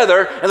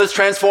together and let's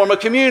transform a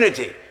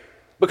community.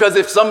 Because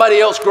if somebody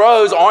else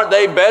grows, aren't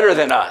they better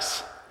than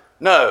us?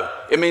 No,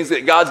 it means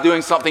that God's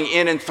doing something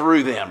in and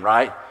through them,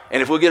 right?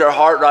 And if we get our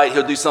heart right,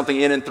 he'll do something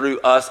in and through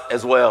us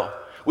as well.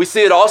 We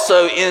see it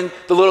also in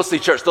the Little C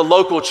church, the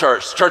local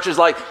church, churches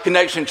like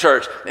Connection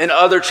Church and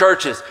other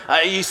churches.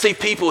 You see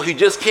people who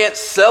just can't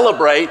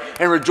celebrate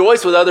and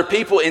rejoice with other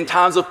people in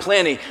times of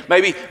plenty.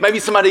 Maybe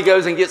somebody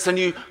goes and gets a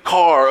new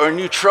car or a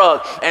new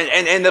truck,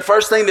 and the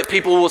first thing that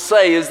people will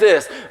say is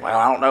this: well,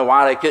 I don't know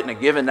why they couldn't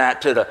have given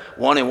that to the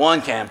 1 in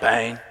 1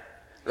 campaign,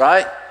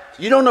 right?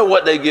 You don't know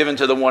what they've given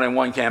to the 1 in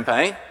 1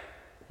 campaign.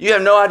 You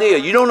have no idea.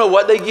 You don't know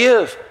what they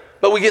give.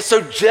 But we get so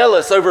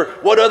jealous over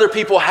what other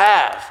people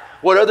have,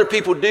 what other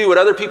people do, what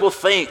other people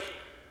think.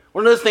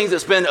 One of the things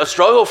that's been a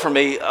struggle for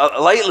me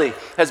lately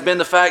has been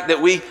the fact that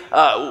we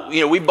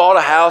bought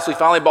a house. We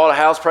finally bought a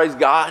house, praise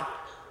God.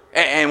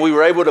 And we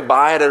were able to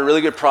buy it at a really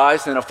good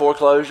price in a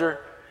foreclosure.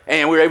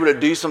 And we were able to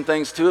do some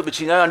things to it.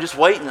 But I'm just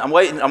waiting. I'm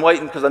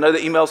waiting because I know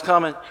the email's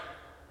coming.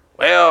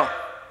 Well,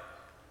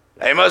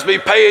 they must be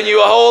paying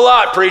you a whole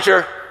lot,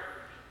 preacher.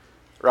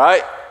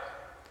 Right?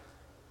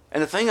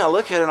 And the thing I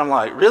look at it, I'm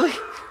like, really?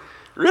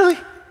 Really?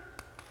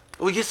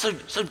 We get so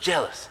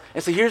jealous.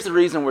 And so here's the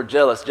reason we're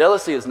jealous.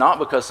 Jealousy is not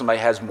because somebody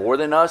has more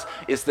than us.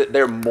 It's that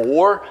their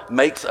more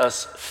makes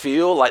us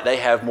feel like they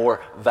have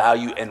more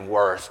value and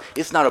worth.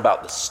 It's not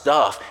about the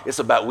stuff. It's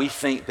about we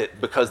think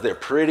that because they're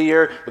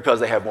prettier, because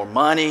they have more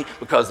money,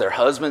 because their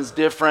husband's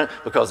different,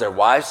 because their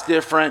wife's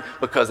different,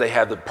 because they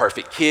have the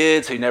perfect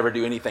kids who never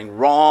do anything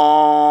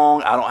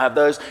wrong. I don't have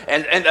those.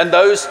 And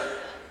those...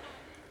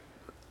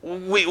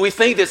 We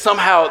think that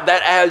somehow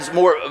that adds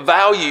more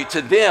value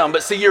to them.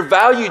 But see, your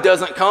value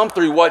doesn't come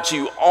through what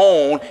you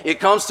own.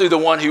 It comes through the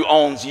one who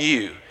owns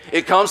you.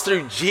 It comes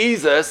through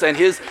Jesus and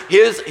his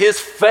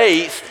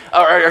faith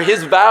or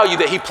his value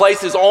that he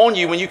places on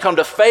you when you come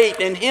to faith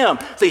in him.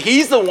 See,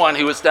 he's the one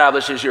who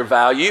establishes your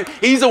value.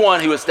 He's the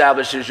one who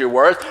establishes your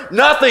worth.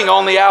 Nothing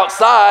on the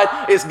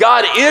outside. It's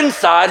God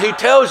inside who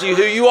tells you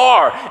who you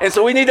are. And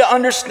so we need to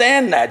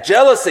understand that.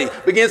 Jealousy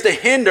begins to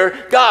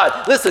hinder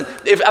God. Listen,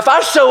 if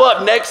I show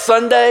up next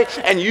Sunday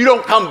and you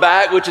don't come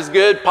back, which is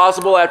good,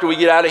 possible after we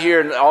get out of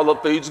here and all the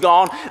food's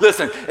gone.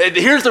 Listen,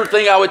 here's the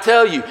thing I would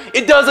tell you.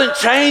 It doesn't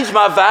change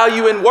my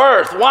value and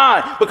worth.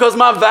 Why? Because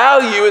my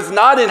value is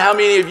not in how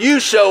many of you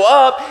show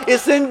up.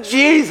 It's in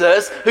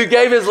Jesus who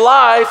gave his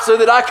life so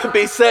that I could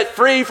be set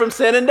free from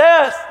sin and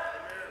death.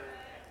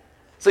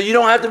 So you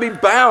don't have to be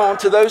bound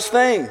to those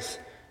things.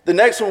 The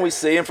next one we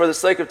see, and for the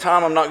sake of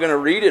time, I'm not going to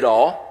read it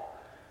all,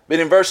 but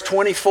in verse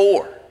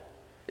 24,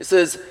 it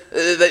says,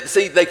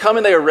 they come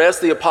and they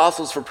arrest the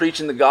apostles for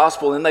preaching the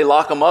gospel, and they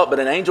lock them up, but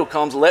an angel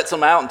comes, lets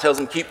them out, and tells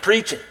them, keep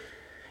preaching.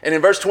 And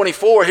in verse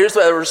 24, here's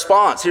the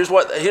response. Here's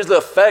the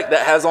effect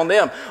that has on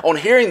them. On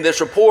hearing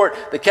this report,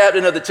 the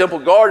captain of the temple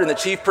guard and the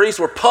chief priests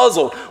were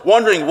puzzled,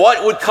 wondering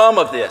what would come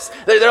of this.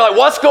 They're like,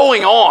 what's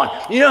going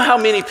on? You know how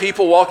many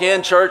people walk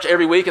in church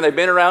every week and they've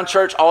been around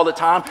church all the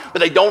time, but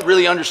they don't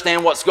really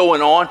understand what's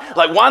going on?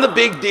 Like, why the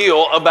big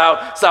deal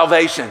about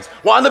salvations?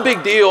 Why the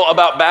big deal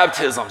about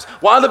baptisms?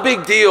 Why the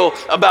big deal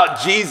about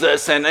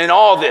Jesus and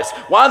all this?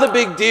 Why the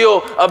big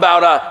deal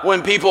about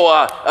when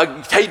people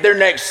take their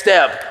next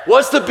step?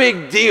 What's the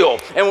big deal?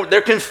 And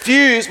they're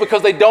confused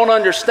because they don't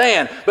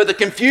understand. But the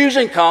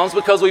confusion comes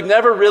because we've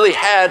never really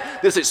had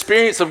this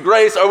experience of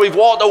grace, or we've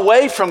walked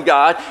away from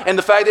God and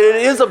the fact that it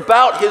is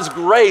about his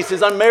grace,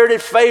 his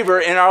unmerited favor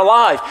in our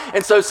life.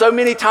 And so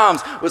many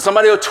times when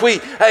somebody will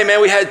tweet, hey man,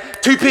 we had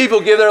 2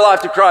 people give their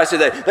life to Christ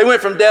today. They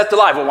went from death to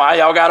life. Well, why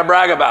y'all got to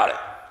brag about it?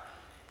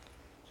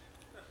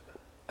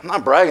 I'm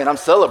not bragging, I'm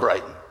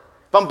celebrating.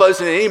 If I'm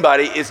boasting to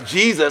anybody, it's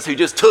Jesus who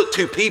just took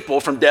 2 people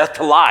from death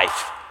to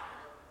life.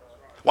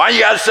 Why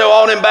you got to show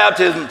all them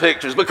baptism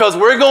pictures? Because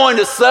we're going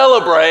to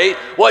celebrate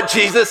what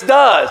Jesus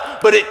does.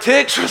 But it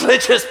ticks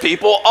religious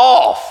people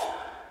off.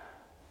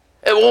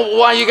 And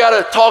why you got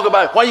to talk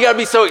about it? Why you got to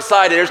be so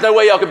excited? There's no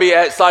way y'all can be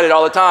excited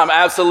all the time.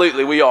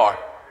 Absolutely, we are.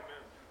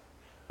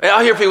 And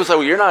I hear people say,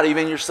 well, you're not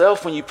even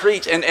yourself when you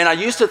preach. And I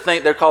used to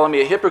think they're calling me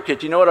a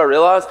hypocrite. You know what I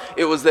realized?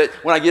 It was that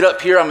when I get up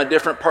here, I'm a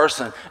different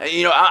person. And,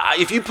 you know,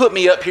 if you put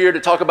me up here to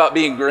talk about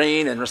being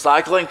green and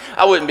recycling,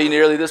 I wouldn't be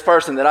nearly this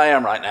person that I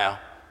am right now.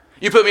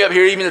 You put me up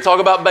here even to talk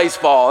about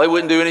baseball, it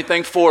wouldn't do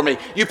anything for me.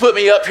 You put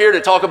me up here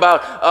to talk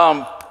about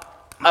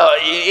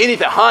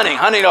anything,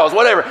 hunting dogs,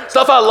 whatever,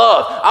 stuff I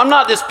love. I'm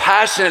not this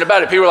passionate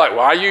about it. People are like,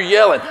 why are you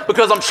yelling?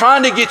 Because I'm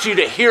trying to get you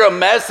to hear a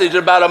message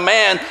about a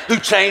man who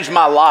changed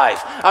my life.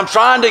 I'm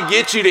trying to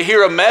get you to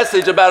hear a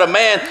message about a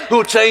man who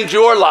will change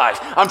your life.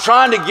 I'm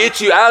trying to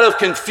get you out of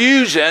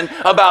confusion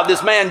about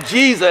this man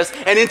Jesus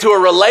and into a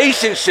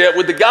relationship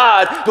with the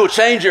God who will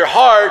change your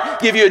heart,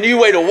 give you a new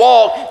way to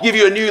walk, give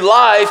you a new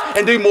life,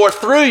 and do more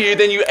through you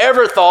than you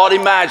ever thought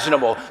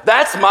imaginable.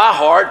 That's my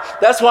heart.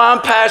 That's why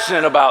I'm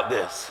passionate about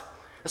this.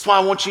 That's why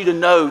I want you to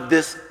know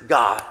this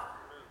God.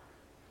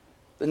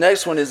 The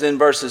next one is in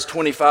verses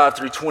 25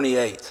 through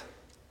 28.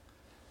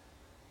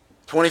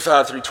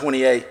 25 through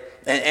 28.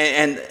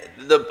 And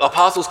the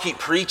apostles keep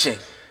preaching.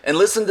 And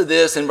listen to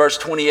this in verse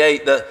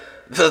 28.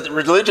 The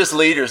religious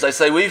leaders, they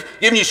say, we've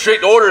given you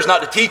strict orders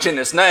not to teach in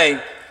this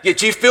name,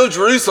 yet you filled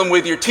Jerusalem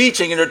with your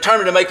teaching and are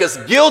determined to make us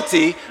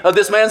guilty of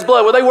this man's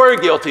blood. Well, they were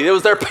guilty. It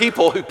was their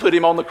people who put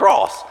him on the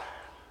cross.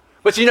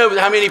 But you know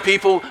how many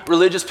people,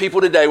 religious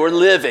people today, we're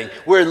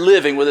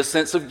living with a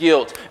sense of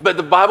guilt. But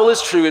the Bible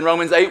is true in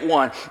Romans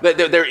 8:1 that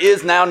there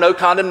is now no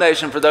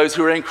condemnation for those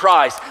who are in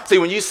Christ. See,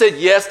 when you said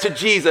yes to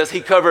Jesus,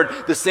 he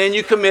covered the sin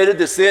you committed,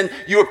 the sin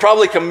you were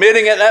probably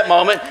committing at that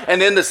moment,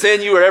 and then the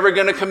sin you were ever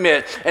going to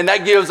commit. And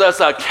that gives us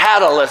a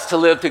catalyst to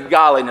live to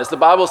godliness. The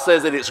Bible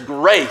says that it's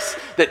grace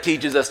that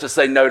teaches us to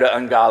say no to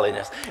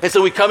ungodliness. And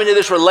so we come into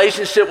this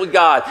relationship with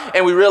God,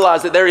 and we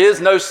realize that there is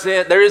no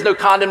sin, there is no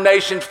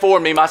condemnation for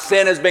me. My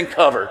sin has been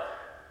covered.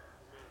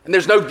 And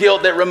there's no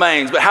guilt that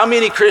remains. But how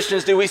many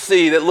Christians do we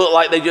see that look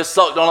like they just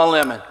sucked on a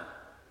lemon?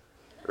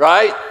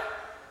 Right?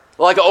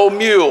 Like an old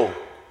mule,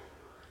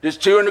 just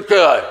chewing the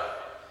cud.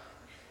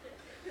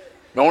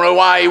 Don't know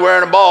why he's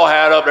wearing a ball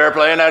hat up there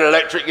playing that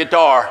electric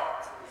guitar,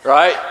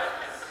 right?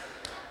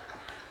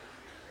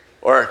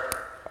 Or,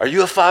 are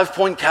you a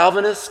 5-point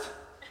Calvinist?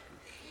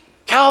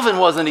 Calvin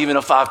wasn't even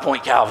a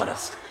 5-point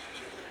Calvinist.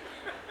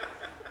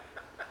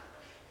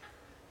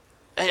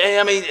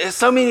 I mean,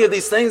 so many of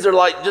these things are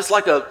like just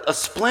like a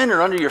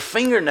splinter under your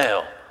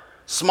fingernail.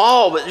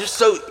 Small, but just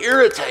so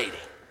irritating.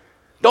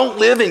 Don't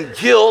live in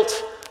guilt.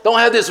 Don't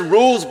have this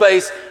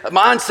rules-based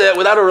mindset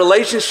without a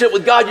relationship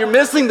with God. You're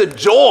missing the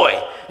joy.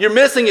 You're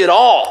missing it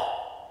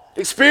all.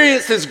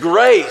 Experience his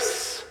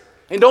grace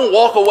and don't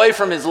walk away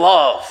from his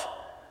love.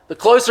 The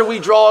closer we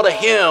draw to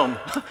him,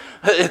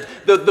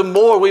 the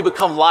more we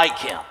become like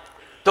him.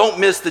 Don't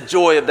miss the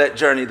joy of that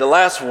journey. The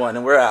last one,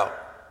 and we're out.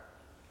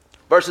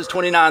 Verses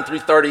 29 through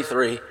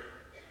 33.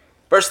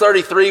 Verse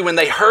 33, when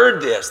they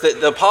heard this,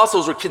 that the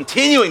apostles were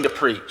continuing to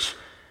preach,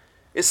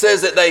 it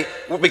says that they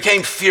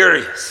became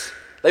furious.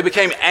 They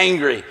became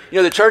angry.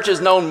 The church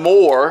is known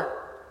more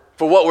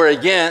for what we're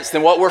against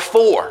than what we're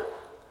for.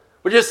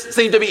 We just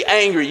seem to be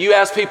angry. You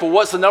ask people,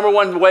 what's the number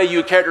one way you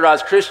would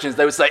characterize Christians?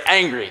 They would say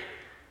angry,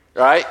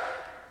 right?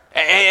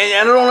 And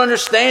I don't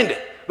understand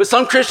it. But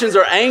some Christians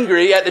are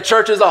angry at the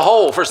church as a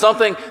whole for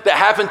something that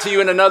happened to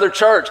you in another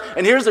church.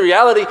 And here's the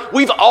reality.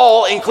 We've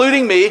all,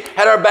 including me,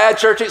 had our bad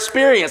church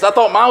experience. I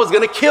thought mine was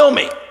going to kill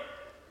me.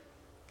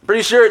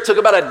 Pretty sure it took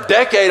about a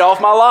decade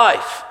off my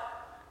life.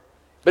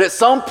 But at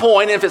some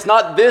point, if it's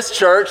not this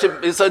church,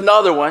 it's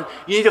another one,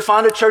 you need to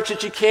find a church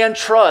that you can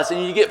trust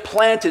and you get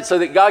planted so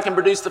that God can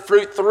produce the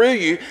fruit through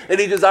you that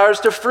he desires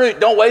to fruit.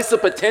 Don't waste the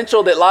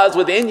potential that lies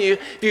within you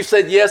if you've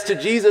said yes to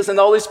Jesus and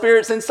the Holy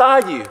Spirit's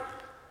inside you.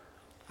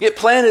 Get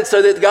planted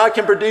so that God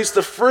can produce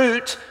the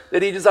fruit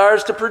that he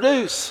desires to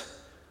produce.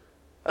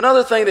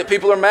 Another thing that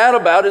people are mad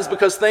about is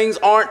because things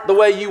aren't the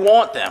way you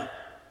want them.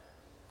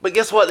 But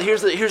guess what?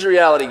 Here's the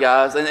reality,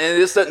 guys, and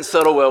this doesn't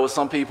settle well with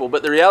some people,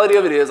 but the reality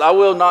of it is I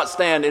will not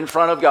stand in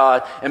front of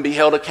God and be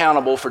held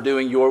accountable for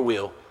doing your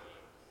will.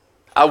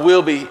 I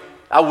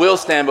will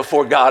stand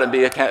before God and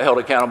be held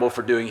accountable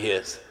for doing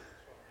his.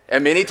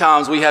 And many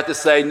times we have to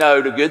say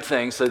no to good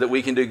things so that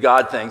we can do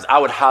God things. I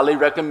would highly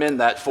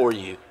recommend that for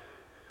you.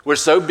 We're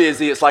so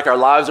busy, it's like our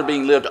lives are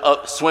being lived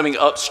swimming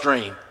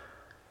upstream.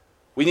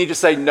 We need to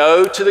say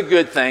no to the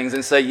good things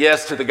and say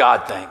yes to the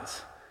God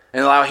things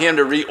and allow him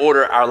to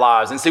reorder our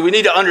lives. And see, we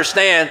need to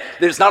understand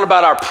that it's not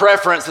about our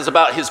preference, it's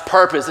about his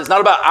purpose. It's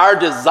not about our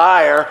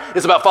desire,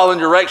 it's about following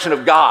the direction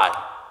of God.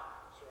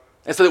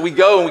 And so that we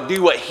go and we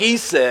do what he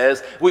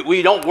says.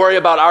 We don't worry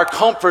about our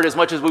comfort as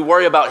much as we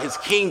worry about his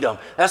kingdom.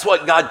 That's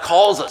what God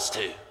calls us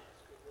to.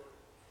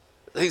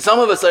 See, some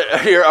of us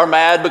here are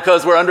mad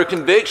because we're under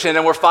conviction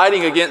and we're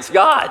fighting against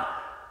God.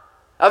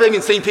 I've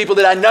even seen people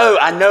that I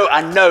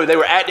know, they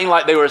were acting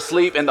like they were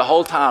asleep, and the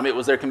whole time it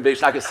was their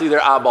conviction. I could see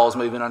their eyeballs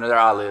moving under their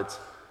eyelids.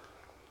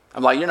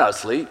 I'm like, you're not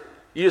asleep.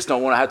 You just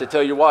don't want to have to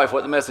tell your wife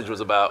what the message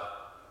was about,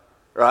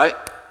 right?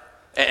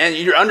 And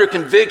you're under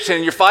conviction,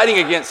 and you're fighting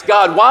against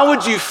God. Why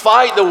would you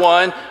fight the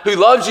one who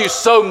loves you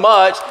so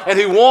much and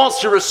who wants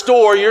to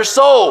restore your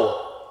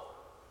soul?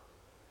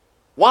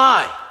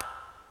 Why?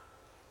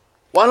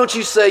 Why don't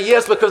you say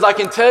yes? Because I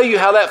can tell you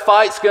how that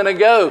fight's going to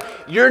go.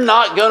 You're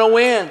not going to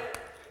win.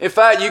 In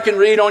fact, you can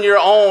read on your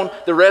own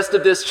the rest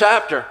of this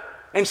chapter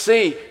and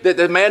see that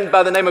the man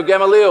by the name of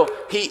Gamaliel,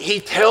 he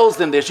tells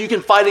them this. You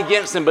can fight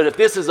against him, but if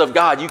this is of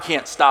God, you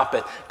can't stop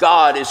it.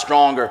 God is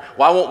stronger.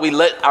 Why won't we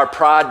let our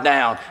pride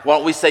down? Why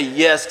don't we say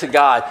yes to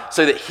God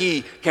so that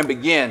he can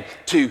begin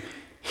to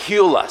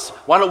heal us?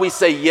 Why don't we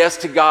say yes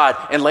to God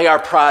and lay our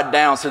pride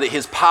down so that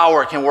his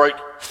power can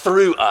work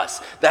through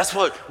us? That's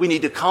what we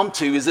need to come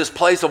to, is this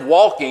place of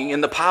walking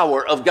in the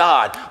power of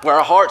God, where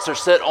our hearts are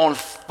set on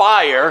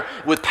fire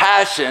with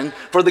passion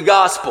for the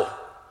gospel.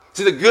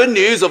 See, the good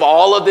news of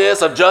all of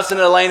this, of Justin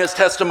and Elena's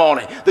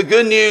testimony, the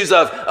good news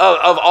of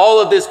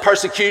all of this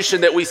persecution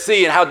that we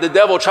see and how the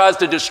devil tries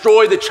to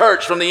destroy the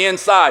church from the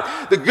inside.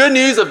 The good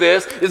news of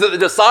this is that the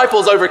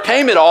disciples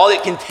overcame it all.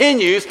 It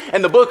continues,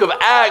 and the book of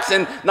Acts,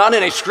 and not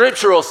in a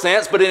scriptural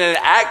sense, but in an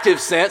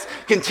active sense,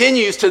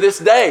 continues to this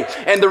day.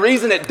 And the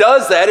reason it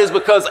does that is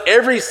because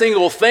every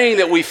single thing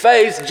that we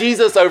face,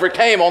 Jesus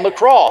overcame on the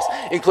cross,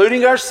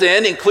 including our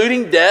sin,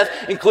 including death,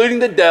 including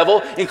the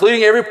devil,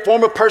 including every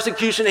form of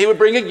persecution he would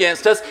bring against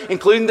us,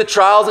 including the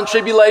trials and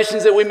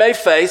tribulations that we may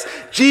face.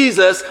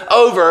 Jesus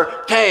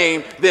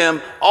overcame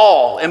them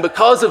all. And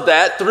because of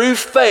that, through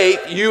faith,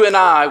 you and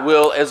I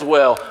will as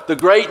well. The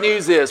great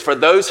news is, for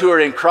those who are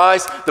in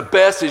Christ, the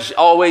best is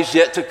always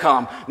yet to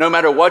come. No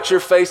matter what you're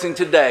facing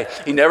today,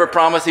 he never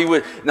promised he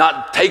would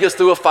not take us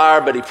through a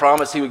fire, but he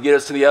promised he would get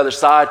us to the other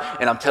side.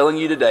 And I'm telling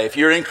you today, if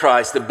you're in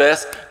Christ, the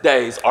best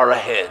days are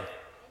ahead.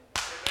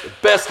 The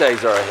best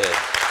days are ahead.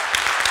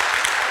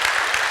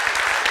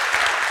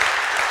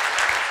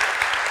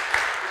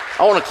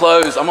 I'm going to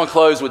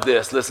close with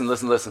this.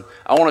 Listen.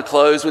 I want to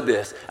close with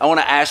this. I want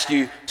to ask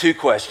you two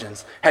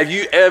questions. Have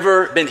you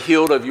ever been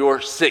healed of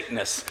your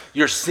sickness,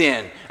 your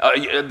sin,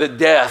 the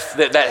death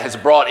that has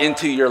brought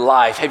into your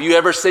life? Have you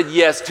ever said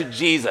yes to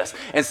Jesus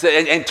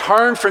and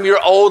turned from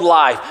your old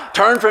life,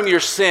 turned from your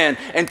sin,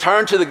 and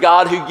turned to the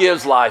God who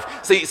gives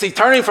life? See,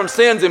 turning from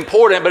sin is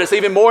important, but it's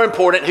even more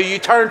important who you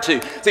turn to.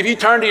 See, if you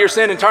turn to your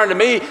sin and turn to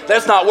me,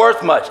 that's not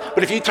worth much.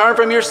 But if you turn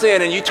from your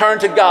sin and you turn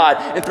to God,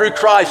 and through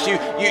Christ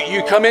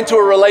you come into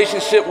a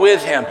relationship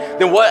with him,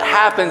 then what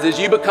happens is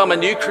you become a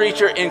new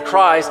creature in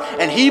Christ,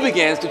 and he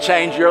begins to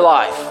change your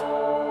life.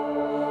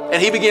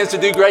 And he begins to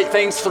do great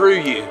things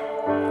through you.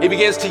 He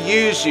begins to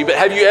use you. But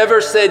have you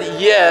ever said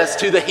yes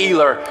to the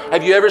healer?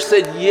 Have you ever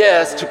said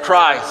yes to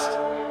Christ?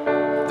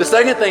 The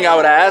second thing I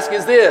would ask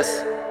is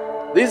this.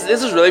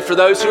 This is really for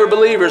those who are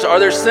believers. Are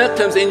there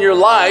symptoms in your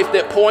life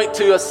that point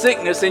to a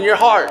sickness in your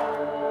heart?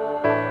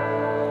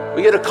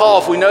 We get a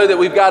cough, we know that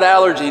we've got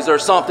allergies or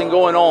something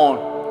going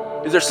on.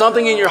 Is there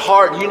something in your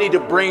heart you need to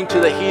bring to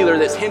the healer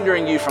that's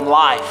hindering you from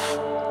life,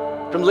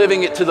 from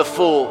living it to the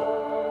full?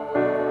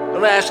 I'm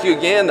going to ask you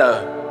again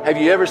though, Have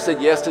you ever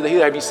said yes to the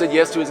healer? Have you said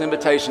yes to his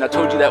invitation? I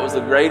told you that was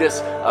the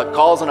greatest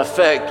cause and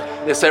effect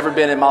that's ever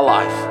been in my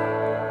life.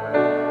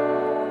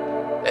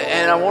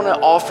 And I want to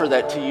offer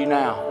that to you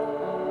now.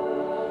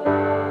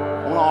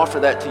 I want to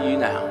offer that to you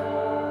now.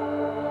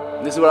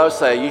 And this is what I would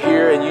say. You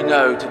hear and you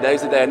know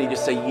today's the day I need to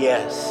say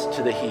yes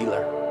to the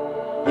healer.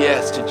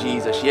 Yes to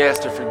Jesus. Yes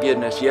to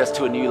forgiveness. Yes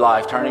to a new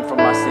life, turning from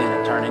my sin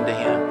and turning to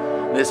him.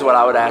 And this is what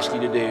I would ask you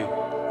to do.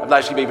 I'd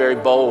ask you to be very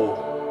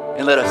bold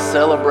and let us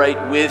celebrate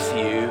with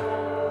you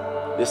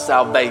this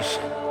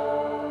salvation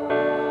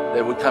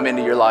that would come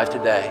into your life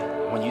today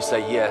when you say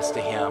yes to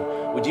him.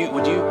 Would you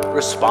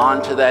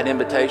respond to that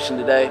invitation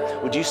today?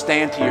 Would you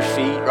stand to your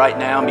feet right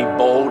now and be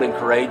bold and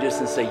courageous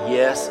and say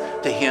yes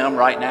to him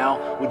right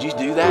now? Would you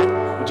do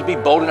that? Would you be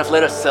bold enough?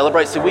 Let us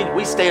celebrate. See,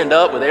 we stand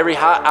up with every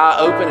eye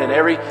open and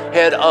every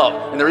head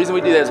up. And the reason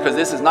we do that is because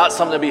this is not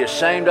something to be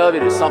ashamed of.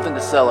 It is something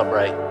to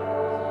celebrate.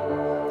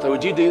 So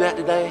would you do that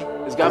today?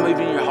 Is God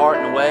moving in your heart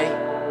in a way?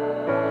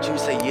 Would you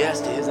say yes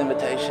to his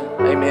invitation?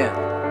 Amen.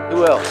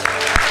 Who else?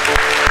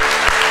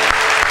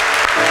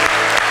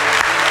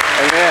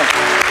 Amen.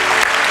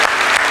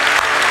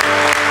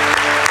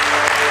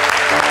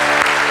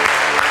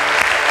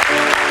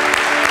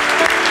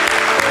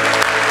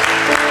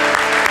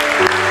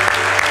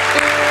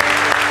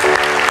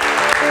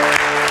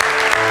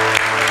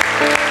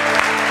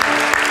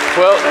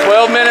 Well,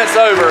 12 minutes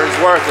over is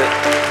worth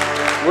it.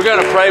 We're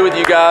going to pray with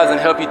you guys and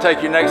help you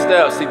take your next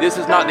step. See, this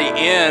is not the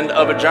end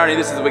of a journey.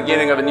 This is the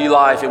beginning of a new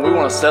life, and we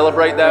want to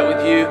celebrate that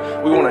with you.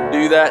 We want to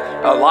do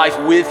that life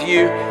with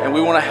you, and we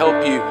want to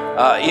help you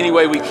any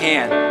way we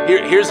can.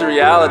 Here's the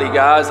reality,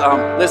 guys.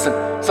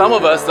 Listen, some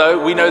of us,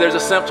 though, we know there's a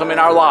symptom in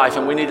our life,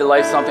 and we need to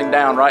lay something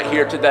down right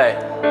here today.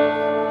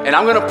 And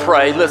I'm going to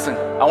pray. Listen,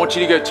 I want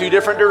you to go two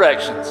different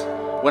directions.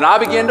 When I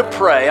begin to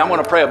pray, I'm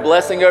going to pray a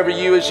blessing over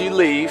you as you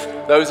leave.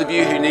 Those of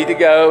you who need to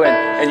go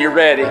and you're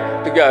ready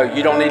to go,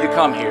 you don't need to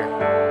come here.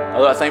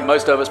 Although I think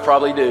most of us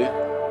probably do.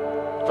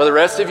 For the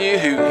rest of you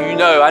who you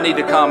know I need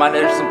to come,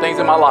 there's some things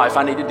in my life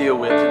I need to deal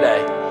with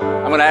today.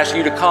 I'm going to ask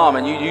you to come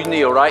and you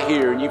kneel right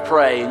here and you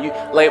pray and you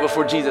lay it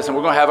before Jesus. And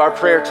we're going to have our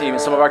prayer team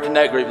and some of our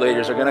Connect Group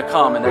leaders are going to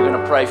come and they're going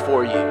to pray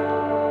for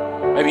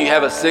you. Maybe you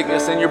have a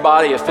sickness in your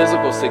body, a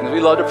physical sickness. We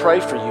love to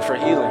pray for you for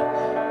healing.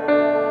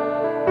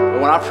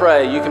 When I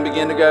pray, you can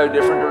begin to go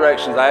different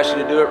directions. I ask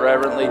you to do it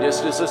reverently.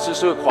 Let's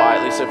just do it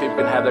quietly so people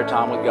can have their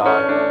time with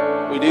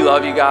God. We do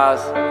love you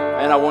guys,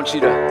 and I want you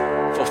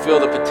to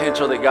fulfill the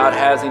potential that God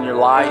has in your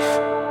life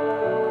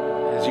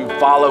as you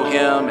follow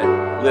him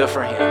and live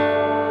for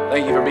him.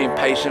 Thank you for being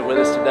patient with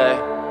us today.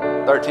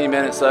 13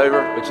 minutes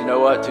over, but you know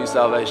what? 2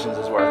 salvations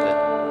is worth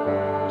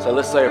it. So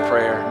let's say a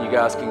prayer, and you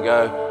guys can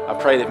go. I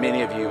pray that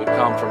many of you would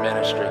come for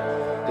ministry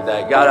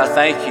today. God, I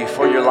thank you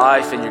for your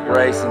life and your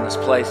grace in this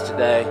place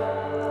today.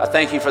 I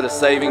thank you for the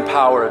saving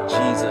power of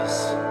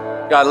Jesus.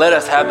 God, let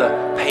us have the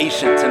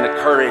patience and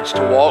the courage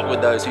to walk with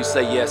those who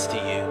say yes to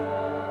you.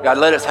 God,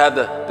 let us have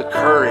the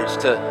courage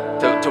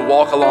to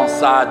walk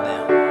alongside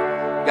them.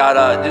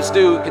 God, just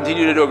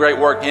continue to do a great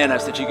work in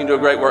us, that you can do a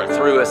great work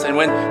through us. And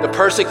when the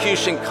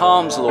persecution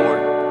comes, Lord,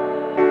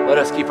 let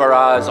us keep our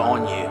eyes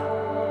on you.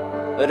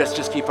 Let us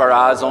just keep our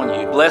eyes on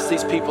you. Bless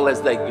these people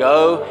as they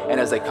go and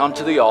as they come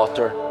to the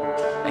altar,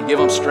 and give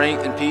them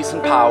strength and peace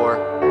and power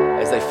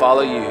as they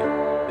follow you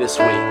this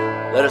week.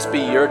 Let us be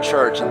your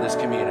church in this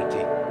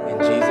community. In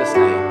Jesus'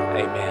 name,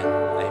 amen.